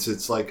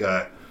 It's like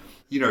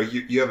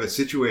you have a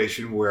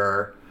situation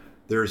where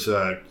there's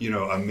a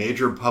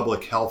major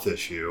public health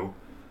issue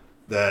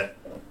that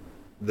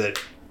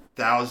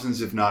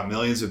thousands, if not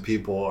millions of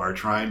people are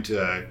trying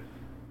to,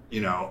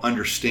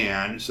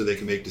 understand so they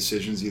can make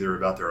decisions either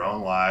about their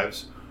own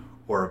lives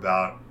or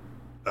about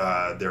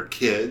their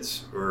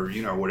kids or,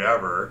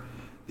 whatever.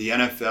 The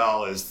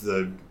NFL is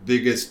the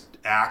biggest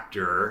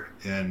actor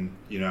in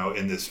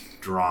this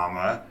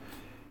drama.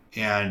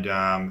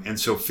 And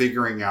so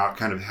figuring out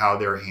kind of how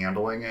they're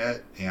handling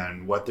it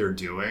and what they're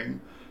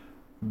doing,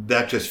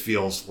 that just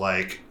feels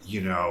like,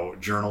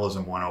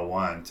 journalism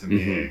 101 to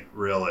me,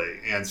 really.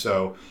 And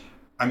so,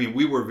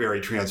 we were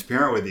very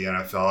transparent with the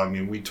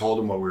NFL. We told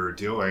them what we were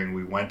doing.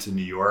 We went to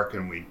New York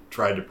and we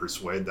tried to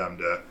persuade them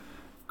to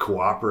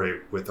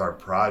cooperate with our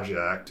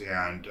project.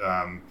 And,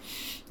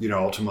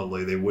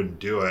 ultimately they wouldn't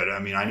do it.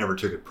 I never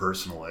took it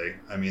personally.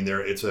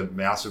 It's a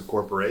massive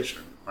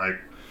corporation. I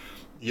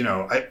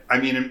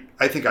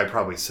think I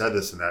probably said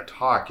this in that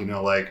talk,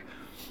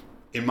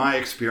 in my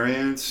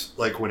experience,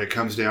 when it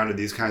comes down to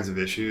these kinds of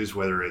issues,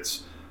 whether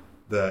it's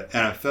the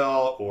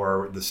NFL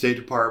or the State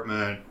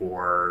Department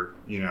or,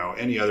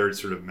 any other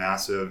sort of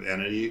massive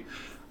entity,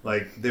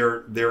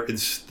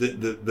 it's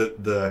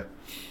the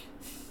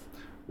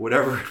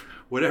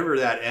whatever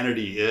that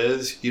entity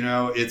is,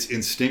 its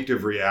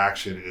instinctive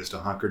reaction is to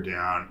hunker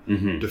down,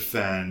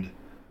 defend,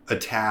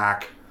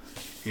 attack.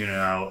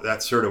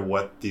 That's sort of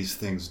what these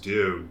things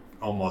do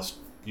almost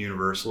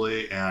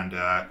universally, and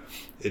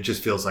it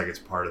just feels like it's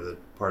part of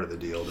the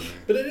deal to me.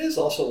 But it is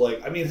also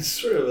it's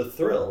sort of a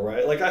thrill,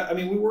 right?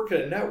 We work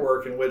at a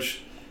network in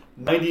which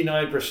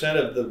 99%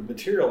 of the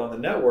material on the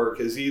network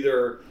is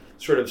either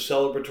sort of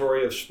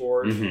celebratory of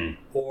sport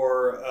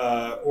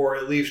or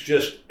at least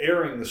just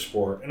airing the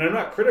sport. And I'm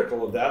not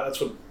critical of that. That's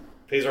what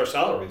pays our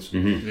salaries.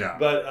 Yeah.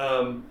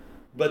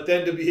 But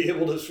then to be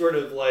able to sort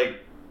of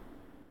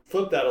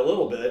flip that a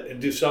little bit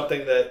and do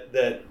something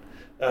that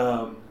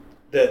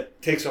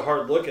takes a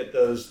hard look at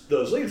those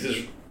leagues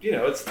is,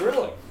 it's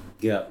thrilling.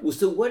 Yeah. Well,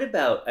 so what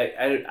about,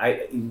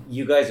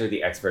 you guys are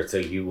the experts, so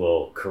you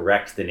will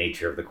correct the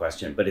nature of the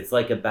question, but it's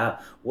what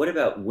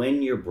about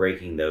when you're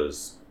breaking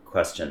those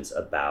questions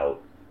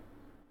about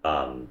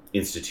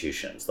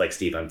institutions? Like,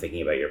 Steve, I'm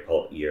thinking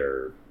about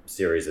your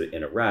series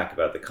in Iraq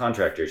about the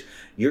contractors.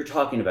 You're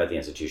talking about the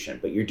institution,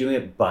 but you're doing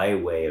it by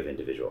way of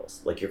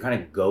individuals. You're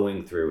kind of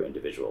going through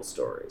individual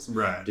stories.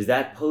 Right. Does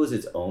that pose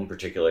its own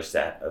particular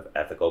set of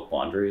ethical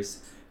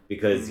quandaries?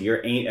 Because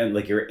you're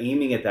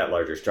aiming at that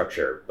larger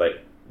structure,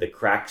 but the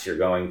cracks you're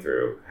going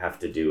through have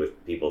to do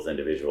with people's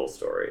individual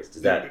stories.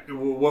 Does that?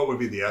 Well, what would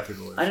be the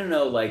ethical issue? I don't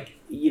know.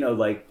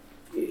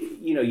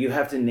 You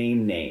have to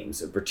name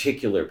names of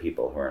particular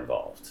people who are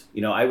involved.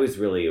 I was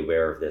really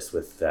aware of this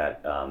with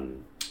that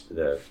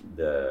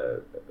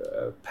the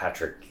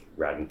Patrick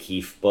Radden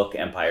Keefe book,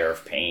 Empire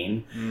of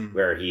Pain,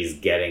 where he's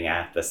getting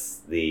at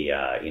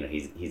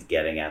he's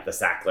getting at the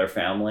Sackler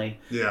family,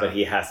 but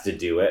he has to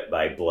do it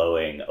by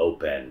blowing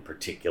open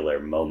particular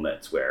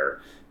moments where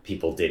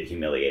people did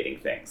humiliating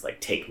things, like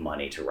take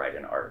money to write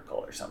an article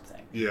or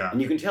something. Yeah. And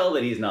you can tell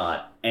that he's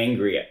not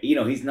angry.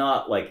 He's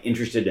not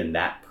interested in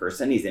that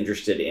person. He's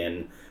interested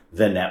in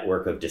the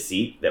network of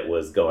deceit that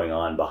was going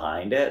on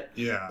behind it.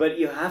 Yeah. But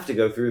you have to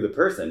go through the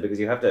person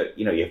because you have to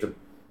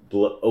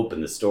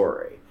open the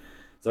story.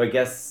 So I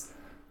guess,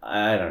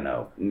 I don't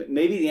know.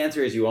 Maybe the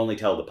answer is you only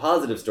tell the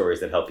positive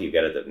stories that help you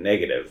get at the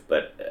negative,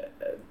 but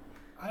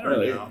I don't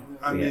know.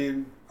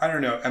 I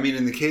don't know.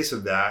 In the case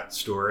of that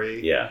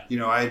story,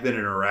 I had been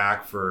in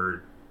Iraq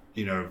for,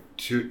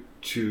 2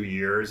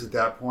 years at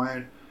that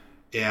point.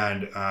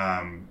 And,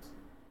 I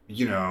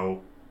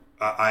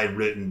had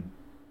written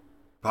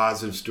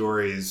positive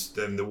stories.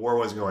 Then the war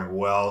wasn't going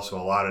well,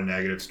 so a lot of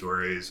negative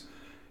stories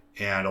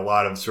and a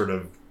lot of sort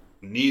of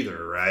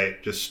neither,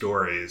 right? Just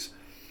stories.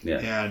 Yeah.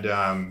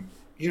 And,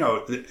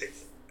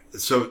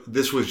 so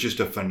this was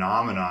just a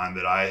phenomenon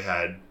that I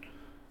had,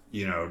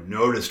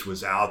 noticed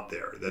was out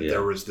there, that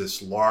there was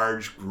this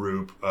large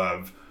group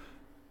of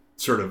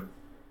sort of,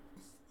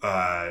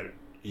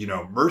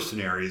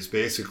 mercenaries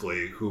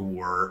basically who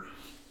were,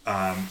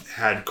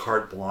 had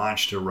carte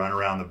blanche to run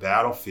around the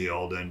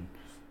battlefield and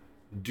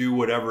do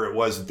whatever it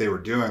was that they were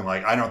doing.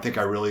 I don't think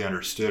I really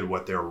understood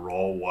what their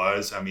role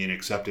was.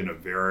 Except in a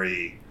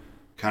very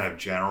kind of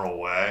general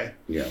way.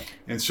 Yeah.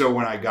 And so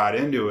when I got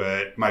into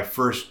it, my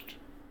first,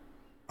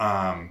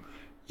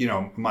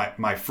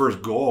 my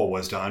first goal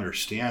was to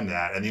understand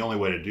that. And the only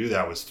way to do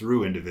that was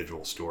through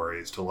individual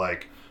stories, to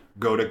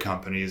go to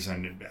companies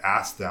and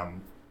ask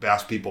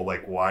people,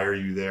 why are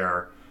you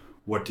there?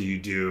 What do you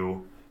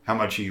do? How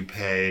much are you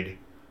paid?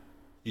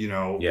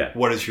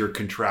 What is your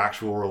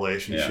contractual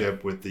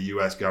relationship with the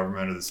U.S.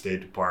 government or the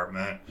State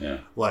Department? Yeah.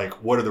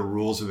 What are the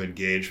rules of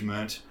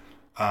engagement?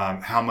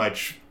 How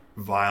much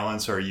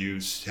violence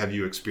have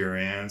you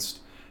experienced?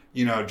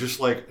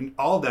 Just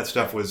all of that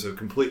stuff was a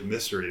complete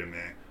mystery to me.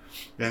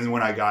 And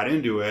when I got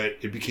into it,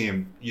 it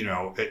became,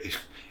 it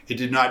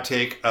did not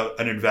take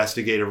an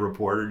investigative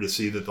reporter to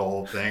see that the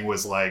whole thing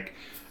was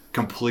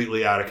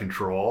completely out of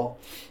control.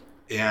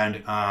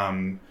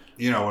 And,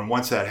 and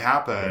once that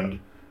happened,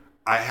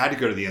 I had to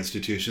go to the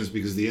institutions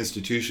because the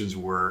institutions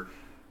were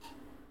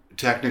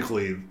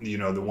technically,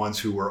 the ones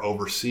who were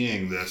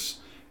overseeing this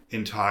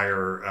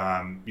entire,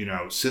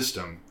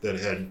 system that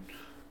had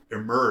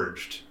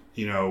emerged,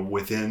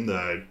 within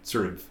the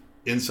sort of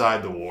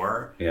inside the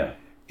war. Yeah.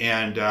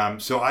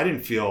 And so I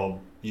didn't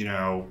feel,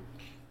 that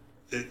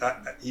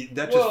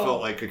just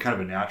felt like a kind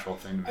of a natural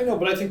thing to me. I know,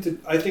 but I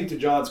think to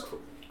John's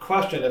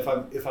question,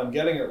 if I'm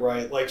getting it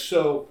right, like,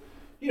 so,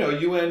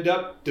 you end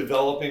up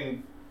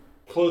developing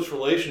close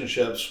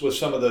relationships with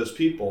some of those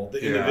people,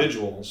 the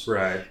individuals,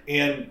 right?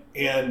 And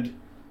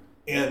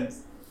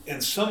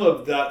some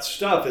of that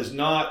stuff is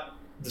not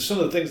some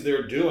of the things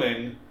they're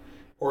doing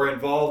or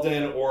involved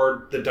in,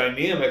 or the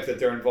dynamic that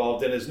they're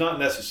involved in is not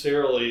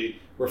necessarily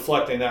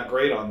reflecting that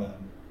great on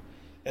them.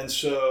 And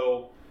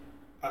so,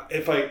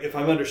 if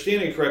I'm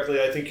understanding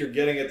correctly, I think you're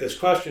getting at this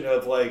question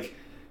of like,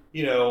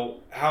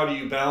 how do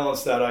you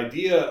balance that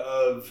idea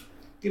of,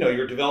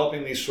 you're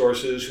developing these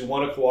sources who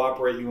want to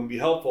cooperate you and be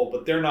helpful,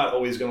 but they're not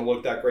always going to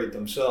look that great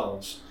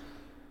themselves.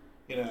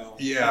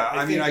 Yeah,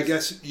 I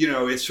guess,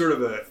 it's sort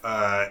of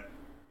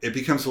it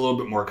becomes a little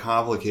bit more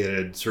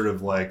complicated, sort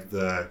of like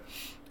the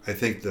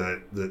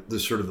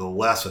sort of the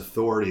less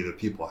authority that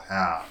people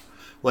have.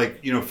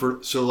 Like,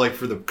 for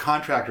the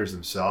contractors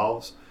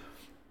themselves,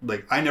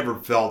 like I never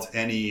felt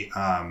any,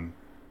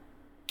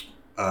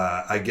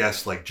 I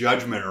guess, like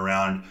judgment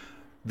around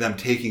them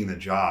taking the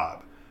job.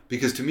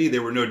 Because to me, they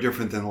were no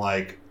different than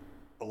like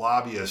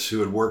lobbyists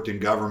who had worked in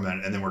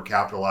government and then were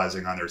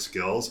capitalizing on their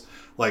skills.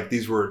 Like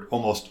these were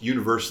almost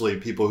universally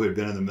people who had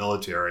been in the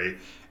military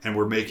and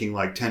were making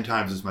like 10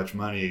 times as much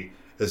money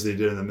as they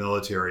did in the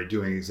military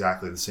doing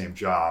exactly the same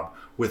job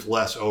with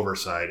less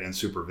oversight and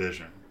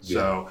supervision. Yeah.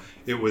 So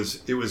it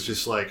was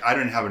just like, I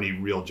didn't have any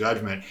real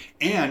judgment,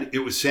 and it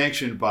was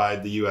sanctioned by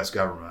the US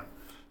government.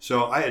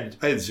 So I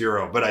had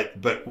zero,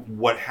 but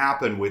what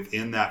happened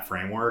within that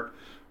framework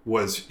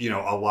was,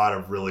 a lot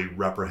of really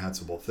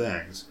reprehensible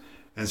things.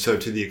 And so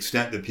to the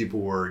extent that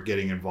people were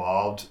getting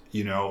involved,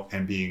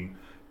 and being,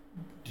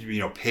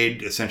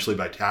 paid essentially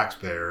by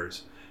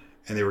taxpayers,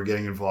 and they were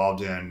getting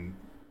involved in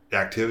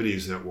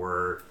activities that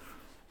were,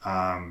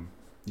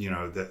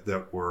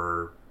 that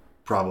were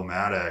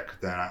problematic,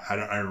 then I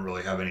don't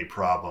really have any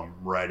problem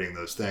writing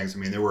those things. I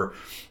mean, there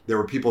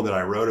were people that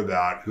I wrote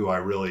about who I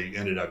really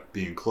ended up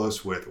being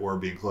close with or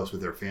being close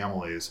with their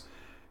families.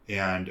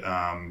 And,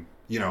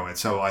 and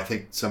so I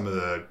think some of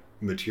the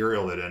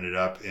material that ended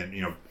up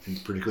in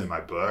particularly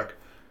my book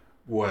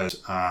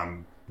was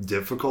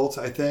difficult,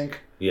 I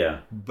think. Yeah.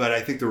 But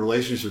I think the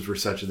relationships were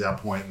such at that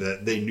point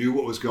that they knew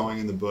what was going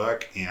in the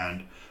book,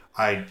 and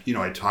I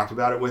talked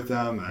about it with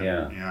them,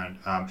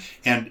 and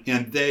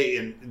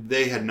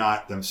they had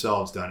not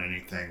themselves done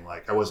anything.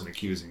 Like I wasn't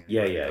accusing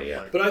anything.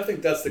 Yeah. But I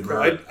think that's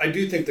I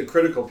do think the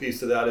critical piece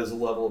to that is a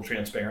level of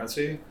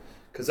transparency,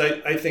 because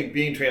I think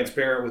being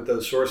transparent with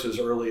those sources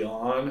early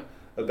on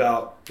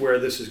about where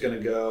this is going to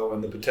go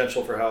and the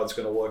potential for how it's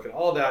going to look and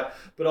all of that,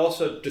 but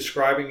also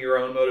describing your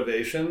own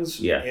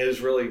motivations is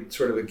really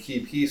sort of a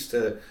key piece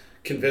to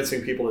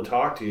convincing people to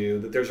talk to you,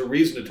 that there's a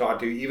reason to talk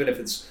to you, even if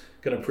it's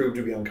going to prove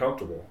to be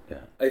uncomfortable. Yeah.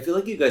 I feel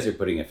like you guys are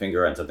putting a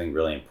finger on something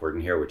really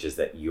important here, which is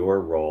that your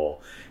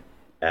role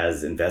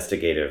as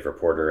investigative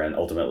reporter and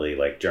ultimately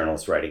like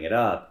journalist writing it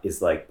up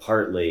is like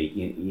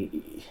partly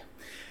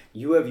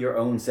you have your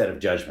own set of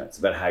judgments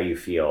about how you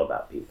feel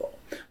about people.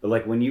 But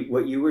like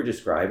what you were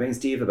describing,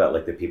 Steve, about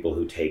like the people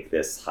who take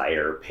this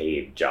higher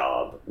paid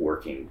job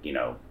working,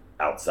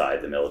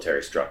 outside the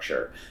military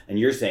structure, and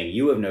you're saying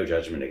you have no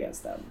judgment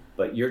against them,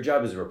 but your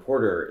job as a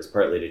reporter is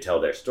partly to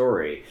tell their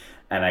story.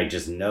 And I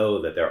just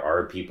know that there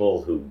are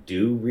people who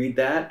do read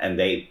that, and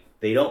they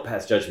don't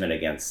pass judgment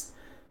against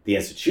the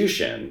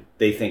institution.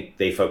 They think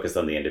they focus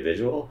on the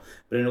individual.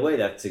 But in a way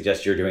that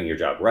suggests you're doing your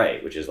job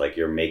right, which is like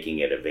you're making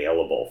it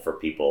available for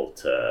people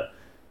to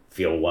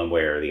feel one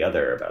way or the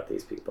other about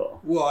these people.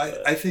 Well,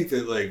 I think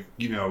that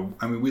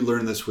we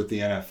learned this with the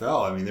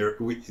NFL. I mean,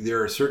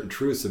 there are certain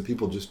truths that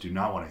people just do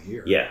not want to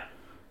hear. Yeah.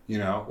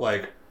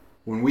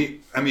 When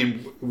we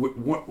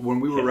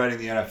were writing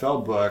the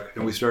NFL book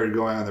and we started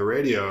going on the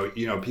radio,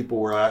 people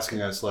were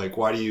asking us like,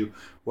 why do you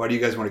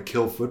guys want to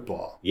kill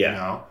football?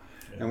 Yeah.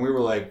 And we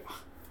were like,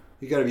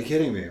 you got to be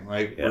kidding me.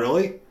 Like,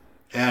 really?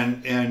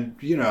 And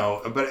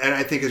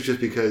I think it's just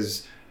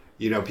because,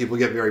 people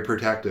get very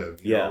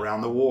protective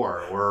around the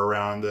war or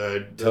around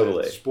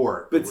the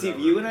sport. But Steve,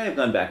 you and I have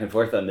gone back and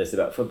forth on this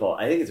about football.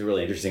 I think it's a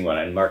really interesting one.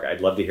 And Mark, I'd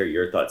love to hear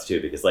your thoughts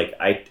too, because like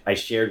I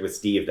shared with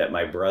Steve that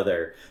my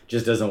brother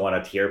just doesn't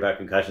want to hear about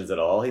concussions at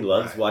all. He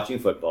loves watching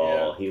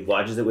football. Yeah. He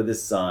watches it with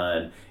his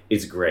son.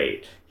 It's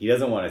great. He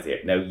doesn't want to see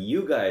it. Now,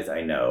 you guys,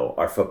 I know,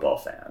 are football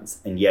fans,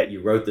 and yet you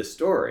wrote this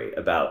story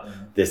about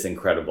this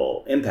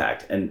incredible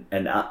impact. And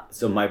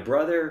so my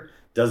brother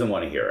doesn't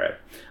want to hear it.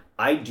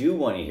 I do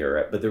want to hear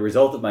it, but the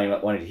result of my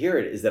wanting to hear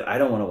it is that I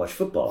don't want to watch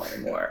football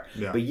anymore.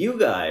 Yeah. But you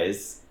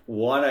guys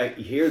want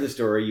to hear the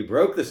story. You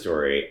broke the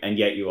story, and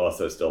yet you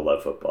also still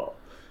love football.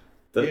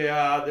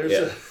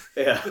 There's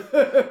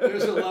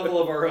there's a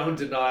level of our own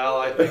denial,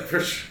 I think, for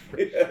sure.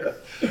 Yeah.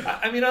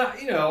 I mean,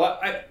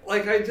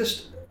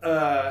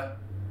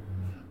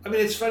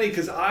 it's funny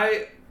because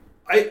I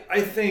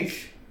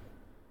think,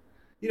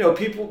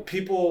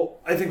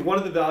 people, I think one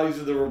of the values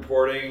of the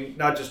reporting,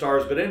 not just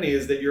ours, but any,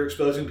 is that you're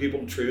exposing people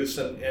to truths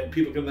and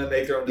people can then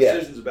make their own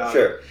decisions about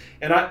it.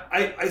 And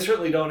I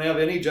certainly don't have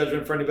any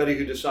judgment for anybody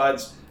who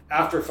decides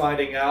after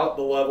finding out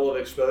the level of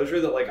exposure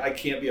that, like, I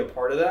can't be a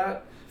part of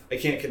that. I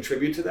can't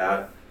contribute to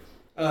that.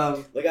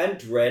 I'm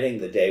dreading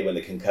the day when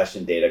the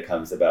concussion data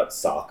comes about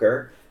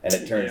soccer, and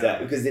it turns out,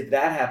 because if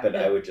that happened,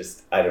 I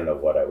don't know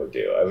what I would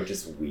do. I would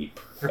just weep.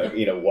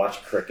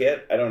 Watch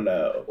cricket. I don't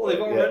know. Well, they've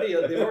already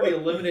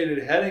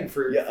eliminated heading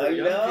for young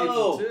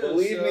people too.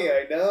 Believe me,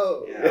 I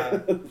know. Yeah.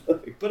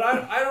 But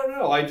I don't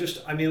know. I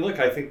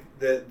think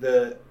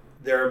that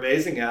they're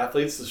amazing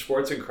athletes. The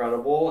sport's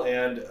incredible,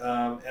 and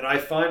I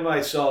find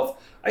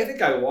myself. I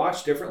think I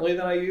watch differently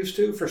than I used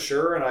to, for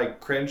sure, and I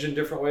cringe in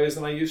different ways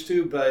than I used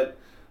to. But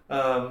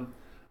I'm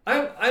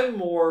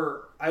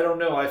more. I don't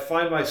know. I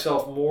find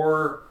myself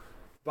more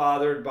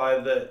bothered by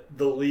the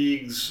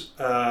league's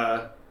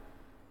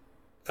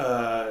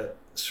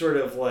sort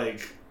of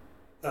like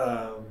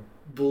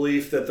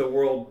belief that the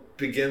world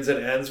begins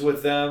and ends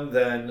with them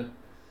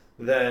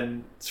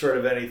than sort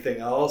of anything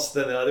else,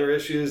 than the other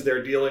issues.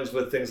 Their dealings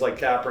with things like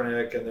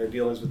Kaepernick, and their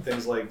dealings with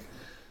things like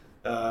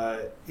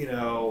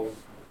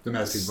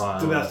domestic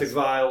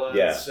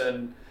violence,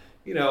 and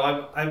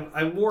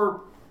I'm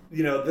more,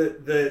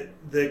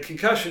 the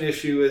concussion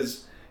issue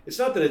is, it's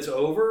not that it's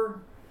over,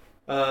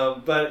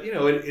 but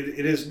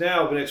it has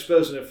now been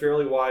exposed in a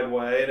fairly wide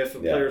way, and if a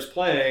player's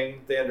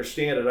playing, they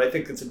understand it. I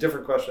think it's a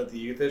different question at the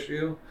youth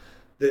issue,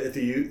 at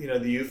the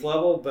youth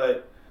level,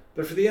 but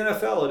for the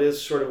NFL, it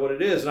is sort of what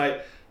it is, and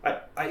I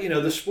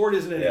the sport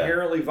isn't an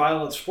inherently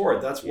violent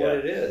sport. That's what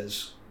it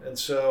is, and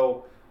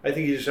so I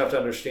think you just have to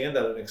understand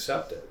that and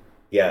accept it.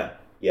 Yeah.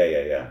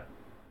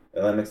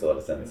 Well, that makes a lot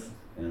of sense.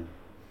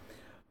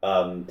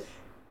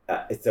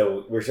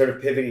 So we're sort of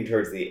pivoting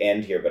towards the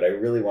end here, but I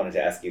really wanted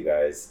to ask you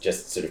guys,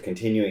 just sort of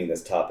continuing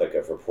this topic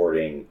of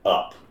reporting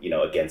up,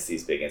 against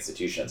these big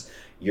institutions.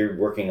 You're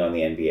working on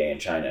the NBA in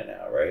China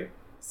now, right?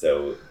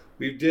 So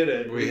we did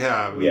it. We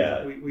have.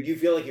 Do you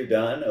feel like you're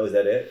done? Oh, is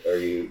that it? Or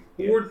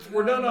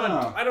we're done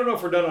on. I don't know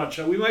if we're done on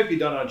China. We might be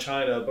done on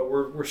China, but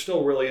we're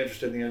still really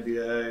interested in the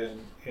NBA,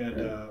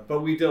 and but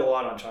we did a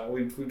lot on China.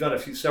 We've done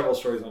several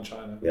stories on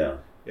China.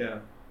 Yeah.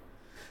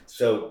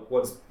 So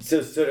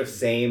sort of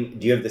same.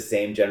 Do you have the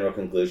same general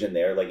conclusion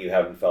there? Like, you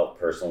haven't felt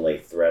personally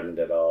threatened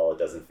at all? It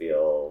doesn't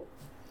feel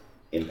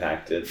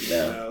impacted?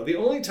 No. The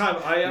only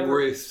time I ever...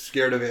 Were you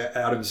scared of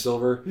Adam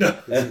Silver? No.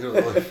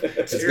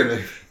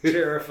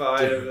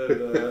 Terrified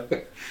of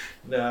it.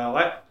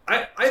 No.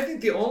 I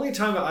think the only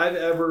time I've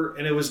ever...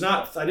 And it was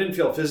not... I didn't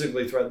feel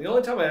physically threatened. The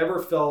only time I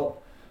ever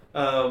felt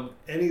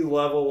any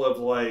level of,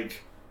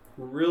 like,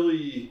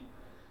 really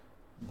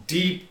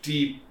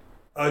deep,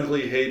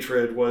 ugly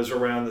hatred was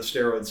around the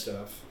steroid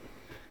stuff.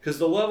 Because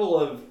the level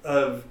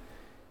of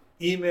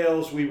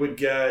emails we would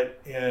get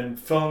and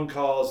phone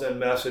calls and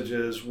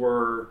messages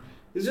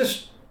is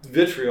just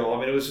vitriol. I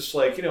mean, it was just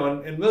like,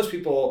 and most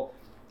people,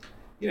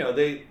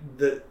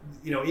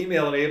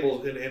 email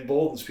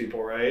emboldens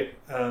people, right?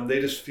 They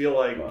just feel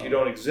like you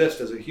don't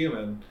exist as a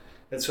human.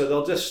 And so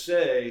they'll just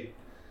say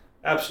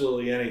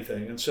absolutely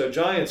anything. And so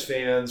Giants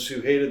fans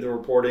who hated the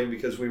reporting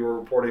because we were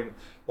reporting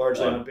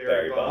largely on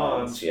Barry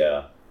Bonds,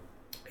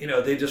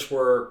 they just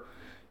were,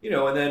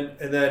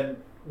 and then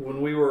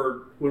when we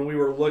were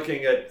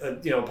looking at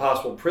a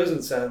possible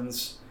prison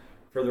sentence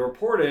for the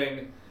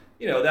reporting,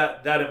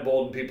 that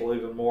emboldened people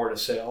even more to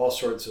say all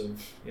sorts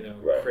of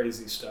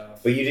crazy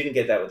stuff. But you didn't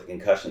get that with the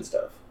concussion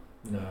stuff.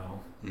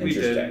 No, we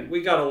did.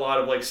 We got a lot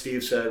of, like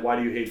Steve said, why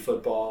do you hate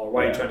football, or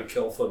why are you trying to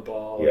kill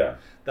football,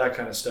 that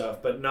kind of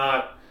stuff. But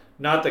not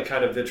the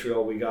kind of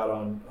vitriol we got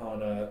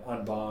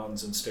on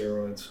bonds and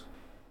steroids.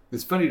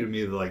 It's funny to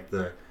me that, like,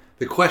 the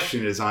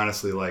question is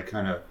honestly, like,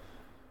 kind of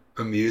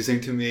amusing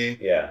to me.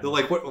 Yeah.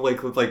 Like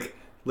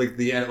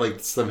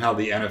somehow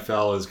the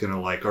NFL is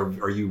gonna, like,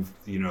 are you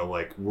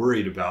like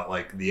worried about,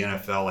 like, the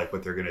NFL, like,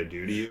 what they're gonna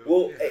do to you?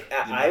 Well,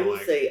 I will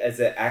say,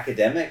 as an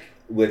academic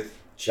with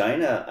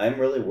China, I'm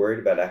really worried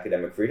about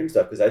academic freedom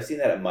stuff, because I've seen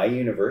that at my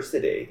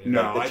university.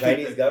 The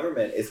Chinese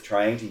government is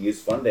trying to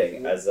use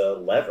funding as a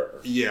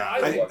lever. Yeah,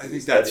 I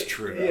think that's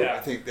true. Yeah. I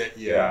think that,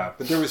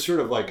 but there was sort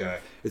of like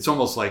it's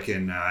almost like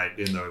in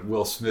the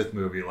Will Smith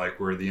movie, like,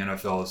 where the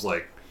NFL is,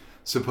 like,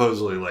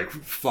 supposedly, like,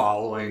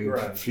 following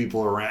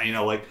people around,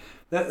 like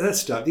that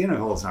stuff. The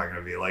NFL is not going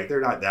to be like, they're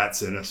not that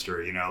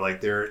sinister, like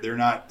they're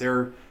not,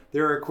 they're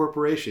a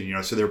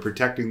corporation, so they're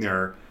protecting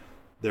their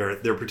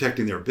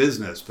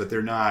business, but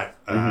they're not,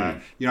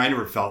 I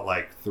never felt,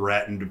 like,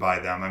 threatened by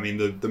them. I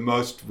mean, the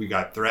most we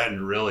got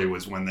threatened really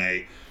was when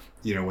they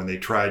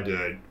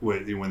pressured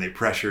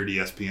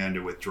ESPN to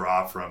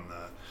withdraw from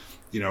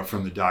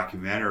the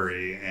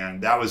documentary,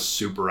 and that was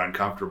super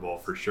uncomfortable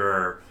for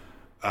sure.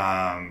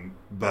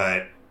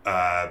 But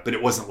but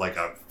it wasn't like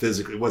a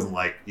physical, it wasn't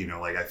like,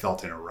 like I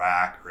felt in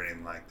Iraq or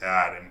anything like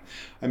that. And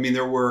I mean,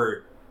 there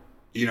were,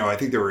 I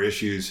think there were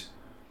issues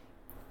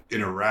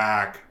in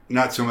Iraq,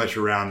 not so much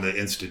around the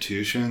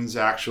institutions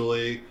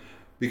actually,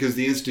 because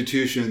the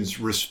institutions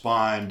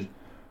respond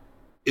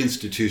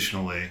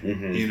institutionally,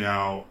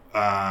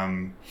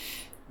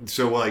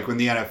 so like when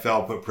the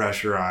NFL put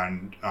pressure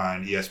on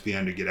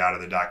ESPN to get out of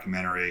the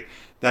documentary,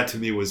 that to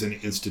me was an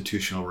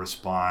institutional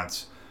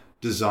response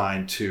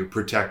designed to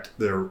protect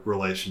the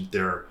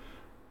relationships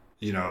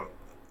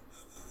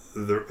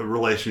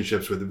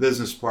with the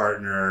business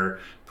partner,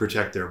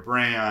 protect their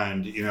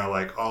brand,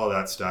 like all of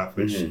that stuff,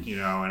 which,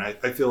 and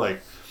I feel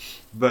like,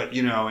 but,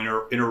 in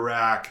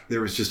Iraq,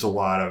 there was just a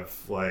lot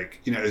of like,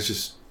 it's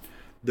just,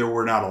 there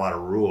were not a lot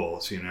of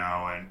rules,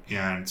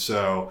 and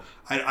so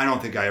I don't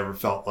think I ever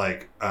felt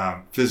like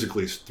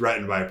physically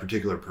threatened by a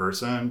particular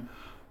person,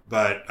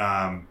 but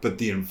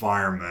the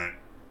environment,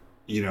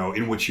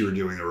 in which you were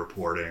doing the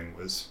reporting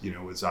was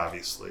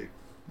obviously,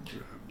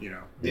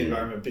 the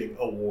environment being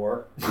a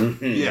war.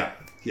 Yeah.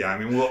 I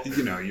mean, well,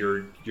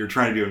 you're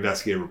trying to do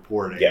investigative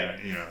reporting.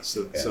 Yeah.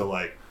 So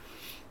like,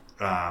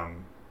 but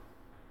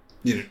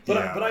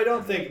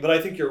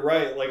I think you're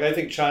right. Like, I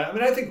think China. I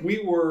mean, I think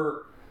we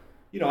were.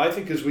 I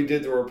think as we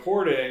did the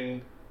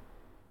reporting,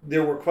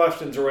 there were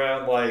questions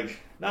around like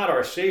not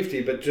our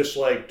safety, but just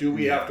like, do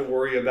we have to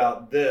worry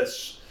about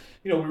this?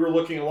 We were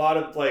looking a lot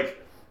of like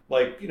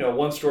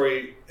one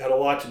story had a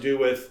lot to do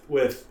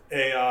with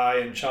AI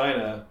in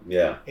China,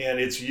 and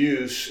its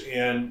use,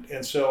 and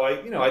so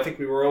I think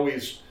we were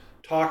always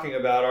talking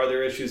about, are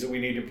there issues that we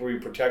need to be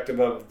protective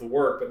of the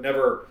work, but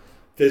never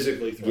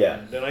physically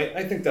threatened. And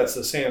I think that's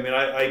the same. I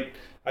mean,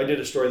 I did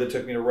a story that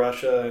took me to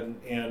Russia,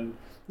 and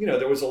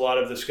there was a lot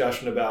of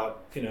discussion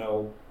about,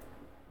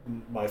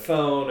 my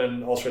phone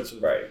and all sorts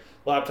of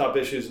laptop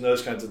issues and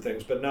those kinds of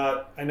things, but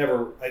I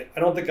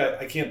don't think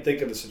I can't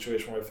think of a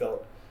situation where I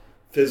felt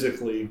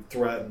physically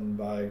threatened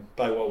by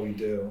what we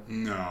do.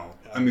 No.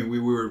 I mean, we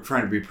were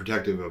trying to be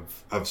protective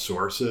of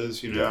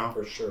sources, Yeah,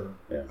 for sure.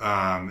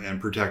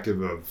 And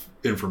protective of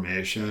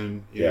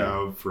information,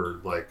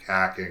 for like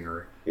hacking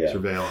or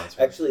surveillance.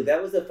 Actually,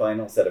 that was the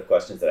final set of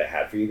questions that I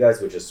had for you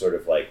guys, which is sort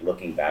of like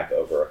looking back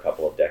over a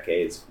couple of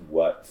decades,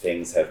 what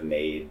things have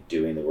made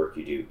doing the work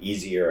you do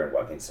easier and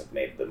what things have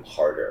made them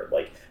harder.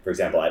 Like, for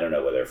example, I don't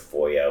know whether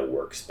FOIA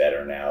works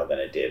better now than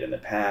it did in the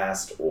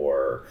past,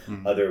 or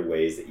other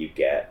ways that you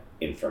get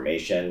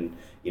information,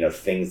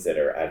 things that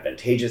are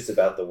advantageous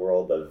about the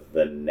world of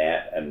the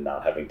net and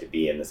not having to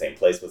be in the same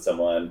place with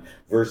someone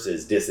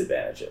versus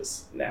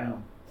disadvantages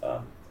now.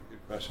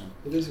 Question.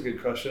 It is a good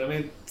question. I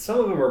mean, some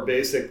of them are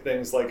basic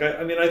things. Like,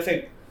 I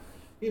think,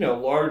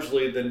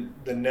 largely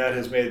the net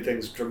has made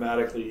things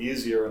dramatically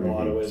easier in a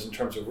lot of ways in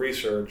terms of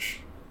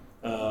research,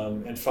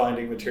 and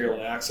finding material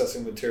and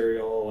accessing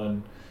material.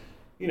 And,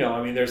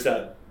 there's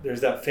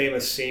that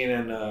famous scene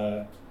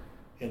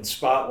in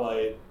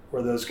Spotlight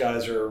where those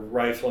guys are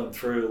rifling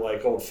through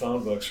like old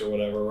phone books or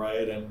whatever,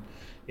 right? And,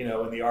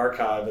 in the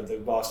archive at the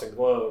Boston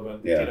Globe,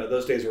 and,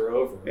 those days are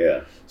over.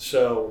 Yeah.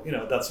 So,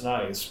 that's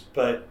nice.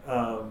 But,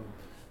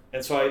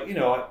 and so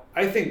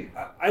I think,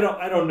 I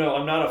don't know,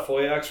 I'm not a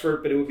FOIA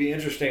expert, but it would be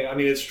interesting. I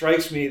mean, it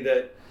strikes me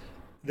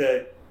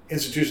that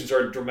institutions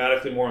are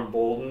dramatically more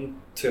emboldened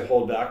to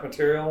hold back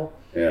material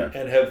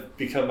and have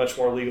become much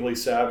more legally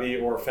savvy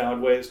or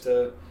found ways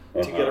to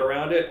get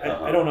around it.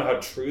 I don't know how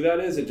true that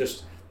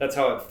is. That's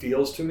how it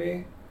feels to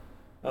me.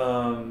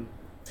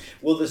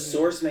 Well, the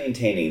source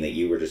maintaining that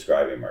you were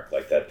describing, Mark,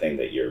 like that thing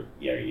that you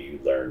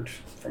learned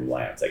from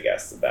Lance, I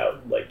guess,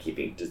 about like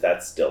keeping, does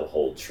that still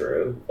hold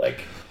true?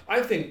 Like,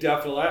 I think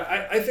definitely.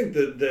 I think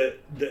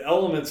the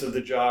elements of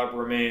the job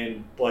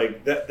remain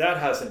like that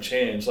hasn't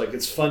changed. Like,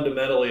 it's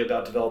fundamentally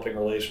about developing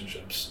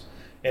relationships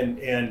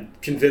and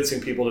convincing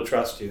people to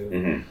trust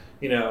you.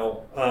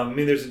 I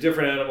mean, there's a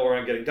different animal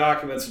around getting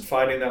documents and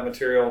finding that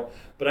material,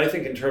 but I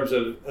think in terms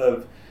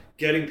of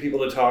getting people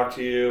to talk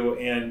to you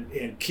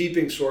and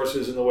keeping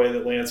sources in the way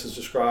that Lance has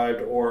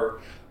described, or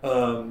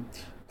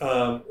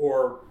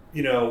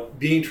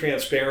being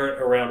transparent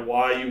around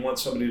why you want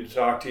somebody to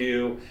talk to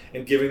you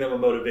and giving them a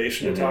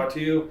motivation to talk to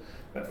you.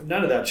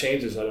 None of that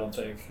changes, I don't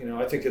think.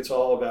 I think it's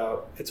all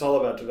about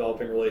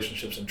developing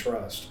relationships and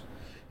trust.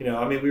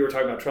 I mean, we were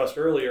talking about trust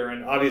earlier,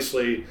 and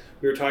obviously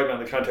we were talking about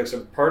in the context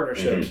of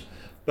partnerships,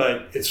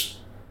 but it's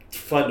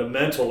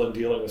fundamental in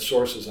dealing with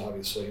sources,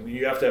 obviously. I mean,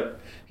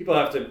 people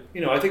have to,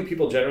 I think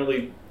people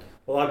generally,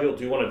 a lot of people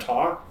do want to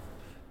talk,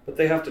 but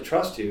they have to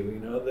trust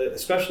you,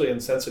 especially in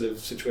sensitive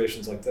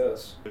situations like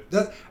this.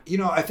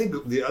 I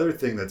think the other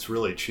thing that's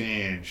really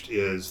changed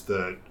is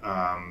that,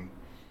 kind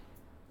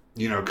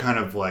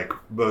of like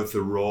both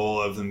the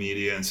role of the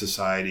media in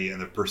society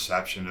and the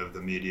perception of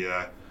the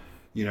media,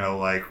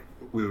 like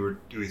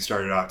we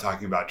started off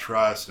talking about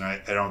trust, and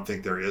I don't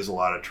think there is a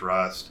lot of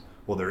trust.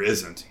 Well, there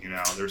isn't,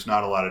 there's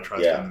not a lot of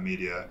trust in the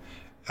media.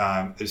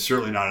 It's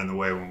certainly not in the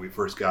way when we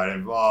first got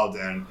involved,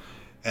 and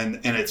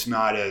it's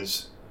not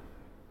as,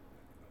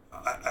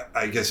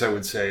 I guess I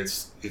would say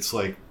it's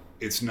like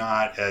it's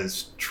not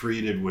as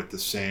treated with the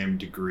same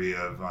degree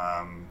of,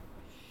 I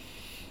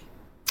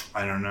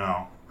don't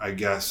know, I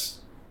guess,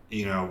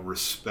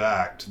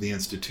 respect the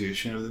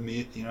institution of the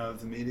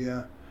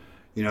media.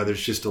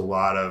 There's just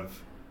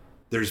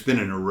there's been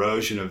an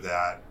erosion of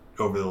that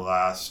over the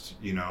last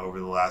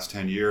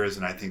 10 years.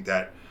 And I think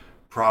that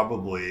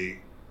probably,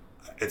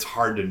 it's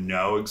hard to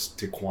know,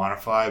 to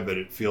quantify, but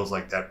it feels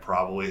like that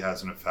probably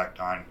has an effect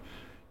on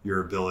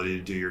your ability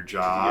to do your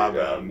job.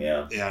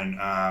 Yeah. And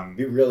it'd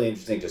be really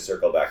interesting to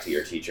circle back to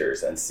your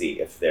teachers and see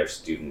if their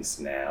students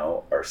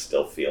now are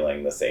still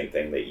feeling the same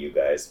thing that you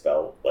guys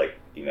felt like,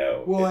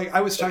 Well,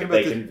 I was talking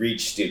about they can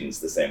reach students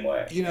the same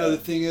way. The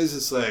thing is,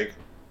 it's like,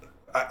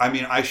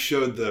 I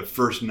showed the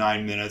first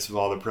 9 minutes of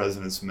All the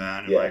President's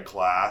Men in my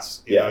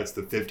class. It's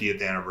the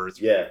 50th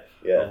anniversary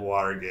of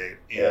Watergate.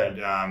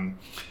 And,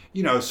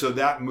 so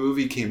that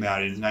movie came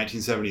out in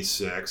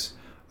 1976.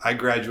 I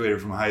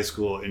graduated from high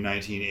school in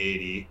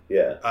 1980.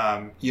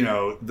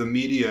 The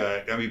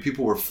media,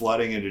 people were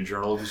flooding into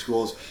journalism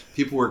schools.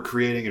 People were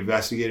creating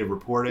investigative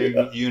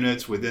reporting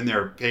units within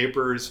their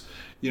papers.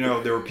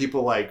 There were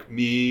people like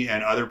me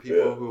and other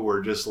people who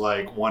were just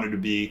like, wanted to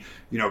be,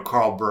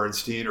 Carl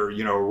Bernstein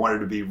or wanted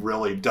to be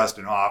really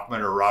Dustin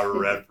Hoffman or Robert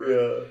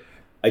Redford.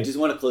 I just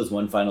want to close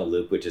one final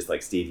loop, which is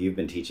like, Steve, you've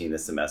been teaching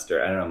this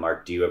semester. I don't know,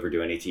 Mark, do you ever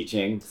do any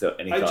teaching? So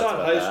any thoughts about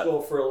that? I taught high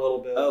school for a little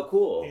bit. Oh,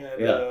 cool.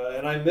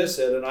 And I miss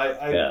it. And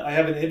I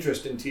have an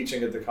interest in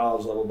teaching at the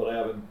college level, but I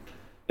haven't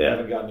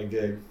gotten a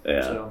gig.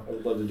 So I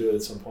would love to do it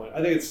at some point.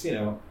 I think it's,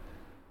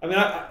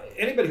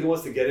 anybody who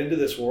wants to get into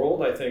this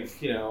world, I think,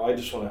 I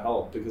just want to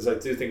help, because I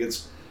do think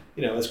it's,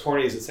 as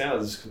corny as it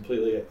sounds, it's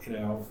completely, at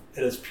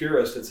its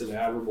purest, it's an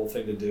admirable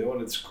thing to do,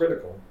 and it's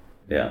critical.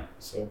 Yeah.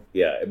 So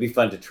it'd be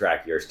fun to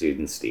track your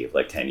students, Steve,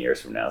 like 10 years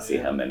from now, see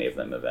how many of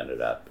them have ended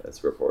up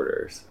as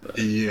reporters. But,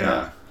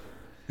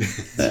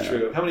 It's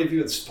true. How many of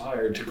you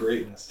inspired to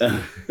greatness?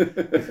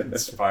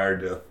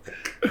 Inspired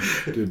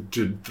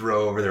to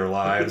throw over their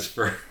lives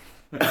for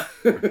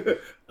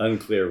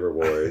unclear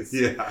rewards.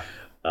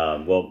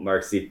 Well,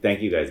 Mark, Steve,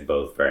 thank you guys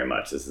both very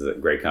much. This is a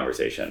great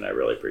conversation. I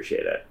really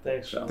appreciate it.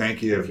 Thanks, John.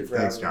 Thank you.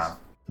 Thanks, John.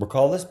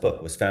 Recall This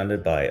Book was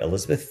founded by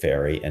Elizabeth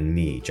Ferry and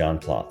me, John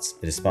Plotz.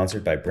 It is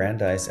sponsored by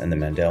Brandeis and the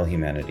Mandel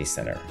Humanities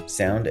Center.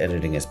 Sound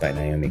editing is by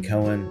Naomi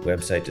Cohen,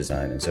 website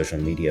design and social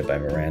media by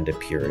Miranda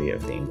Puri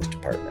of the English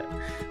department.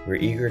 We're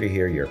eager to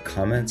hear your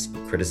comments,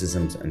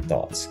 criticisms, and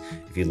thoughts.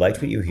 If you liked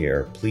what you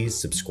hear, please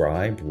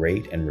subscribe,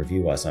 rate, and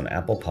review us on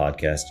Apple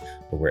Podcasts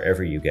or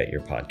wherever you get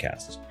your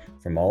podcasts.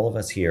 From all of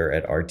us here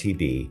at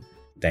RTB,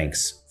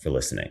 thanks for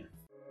listening.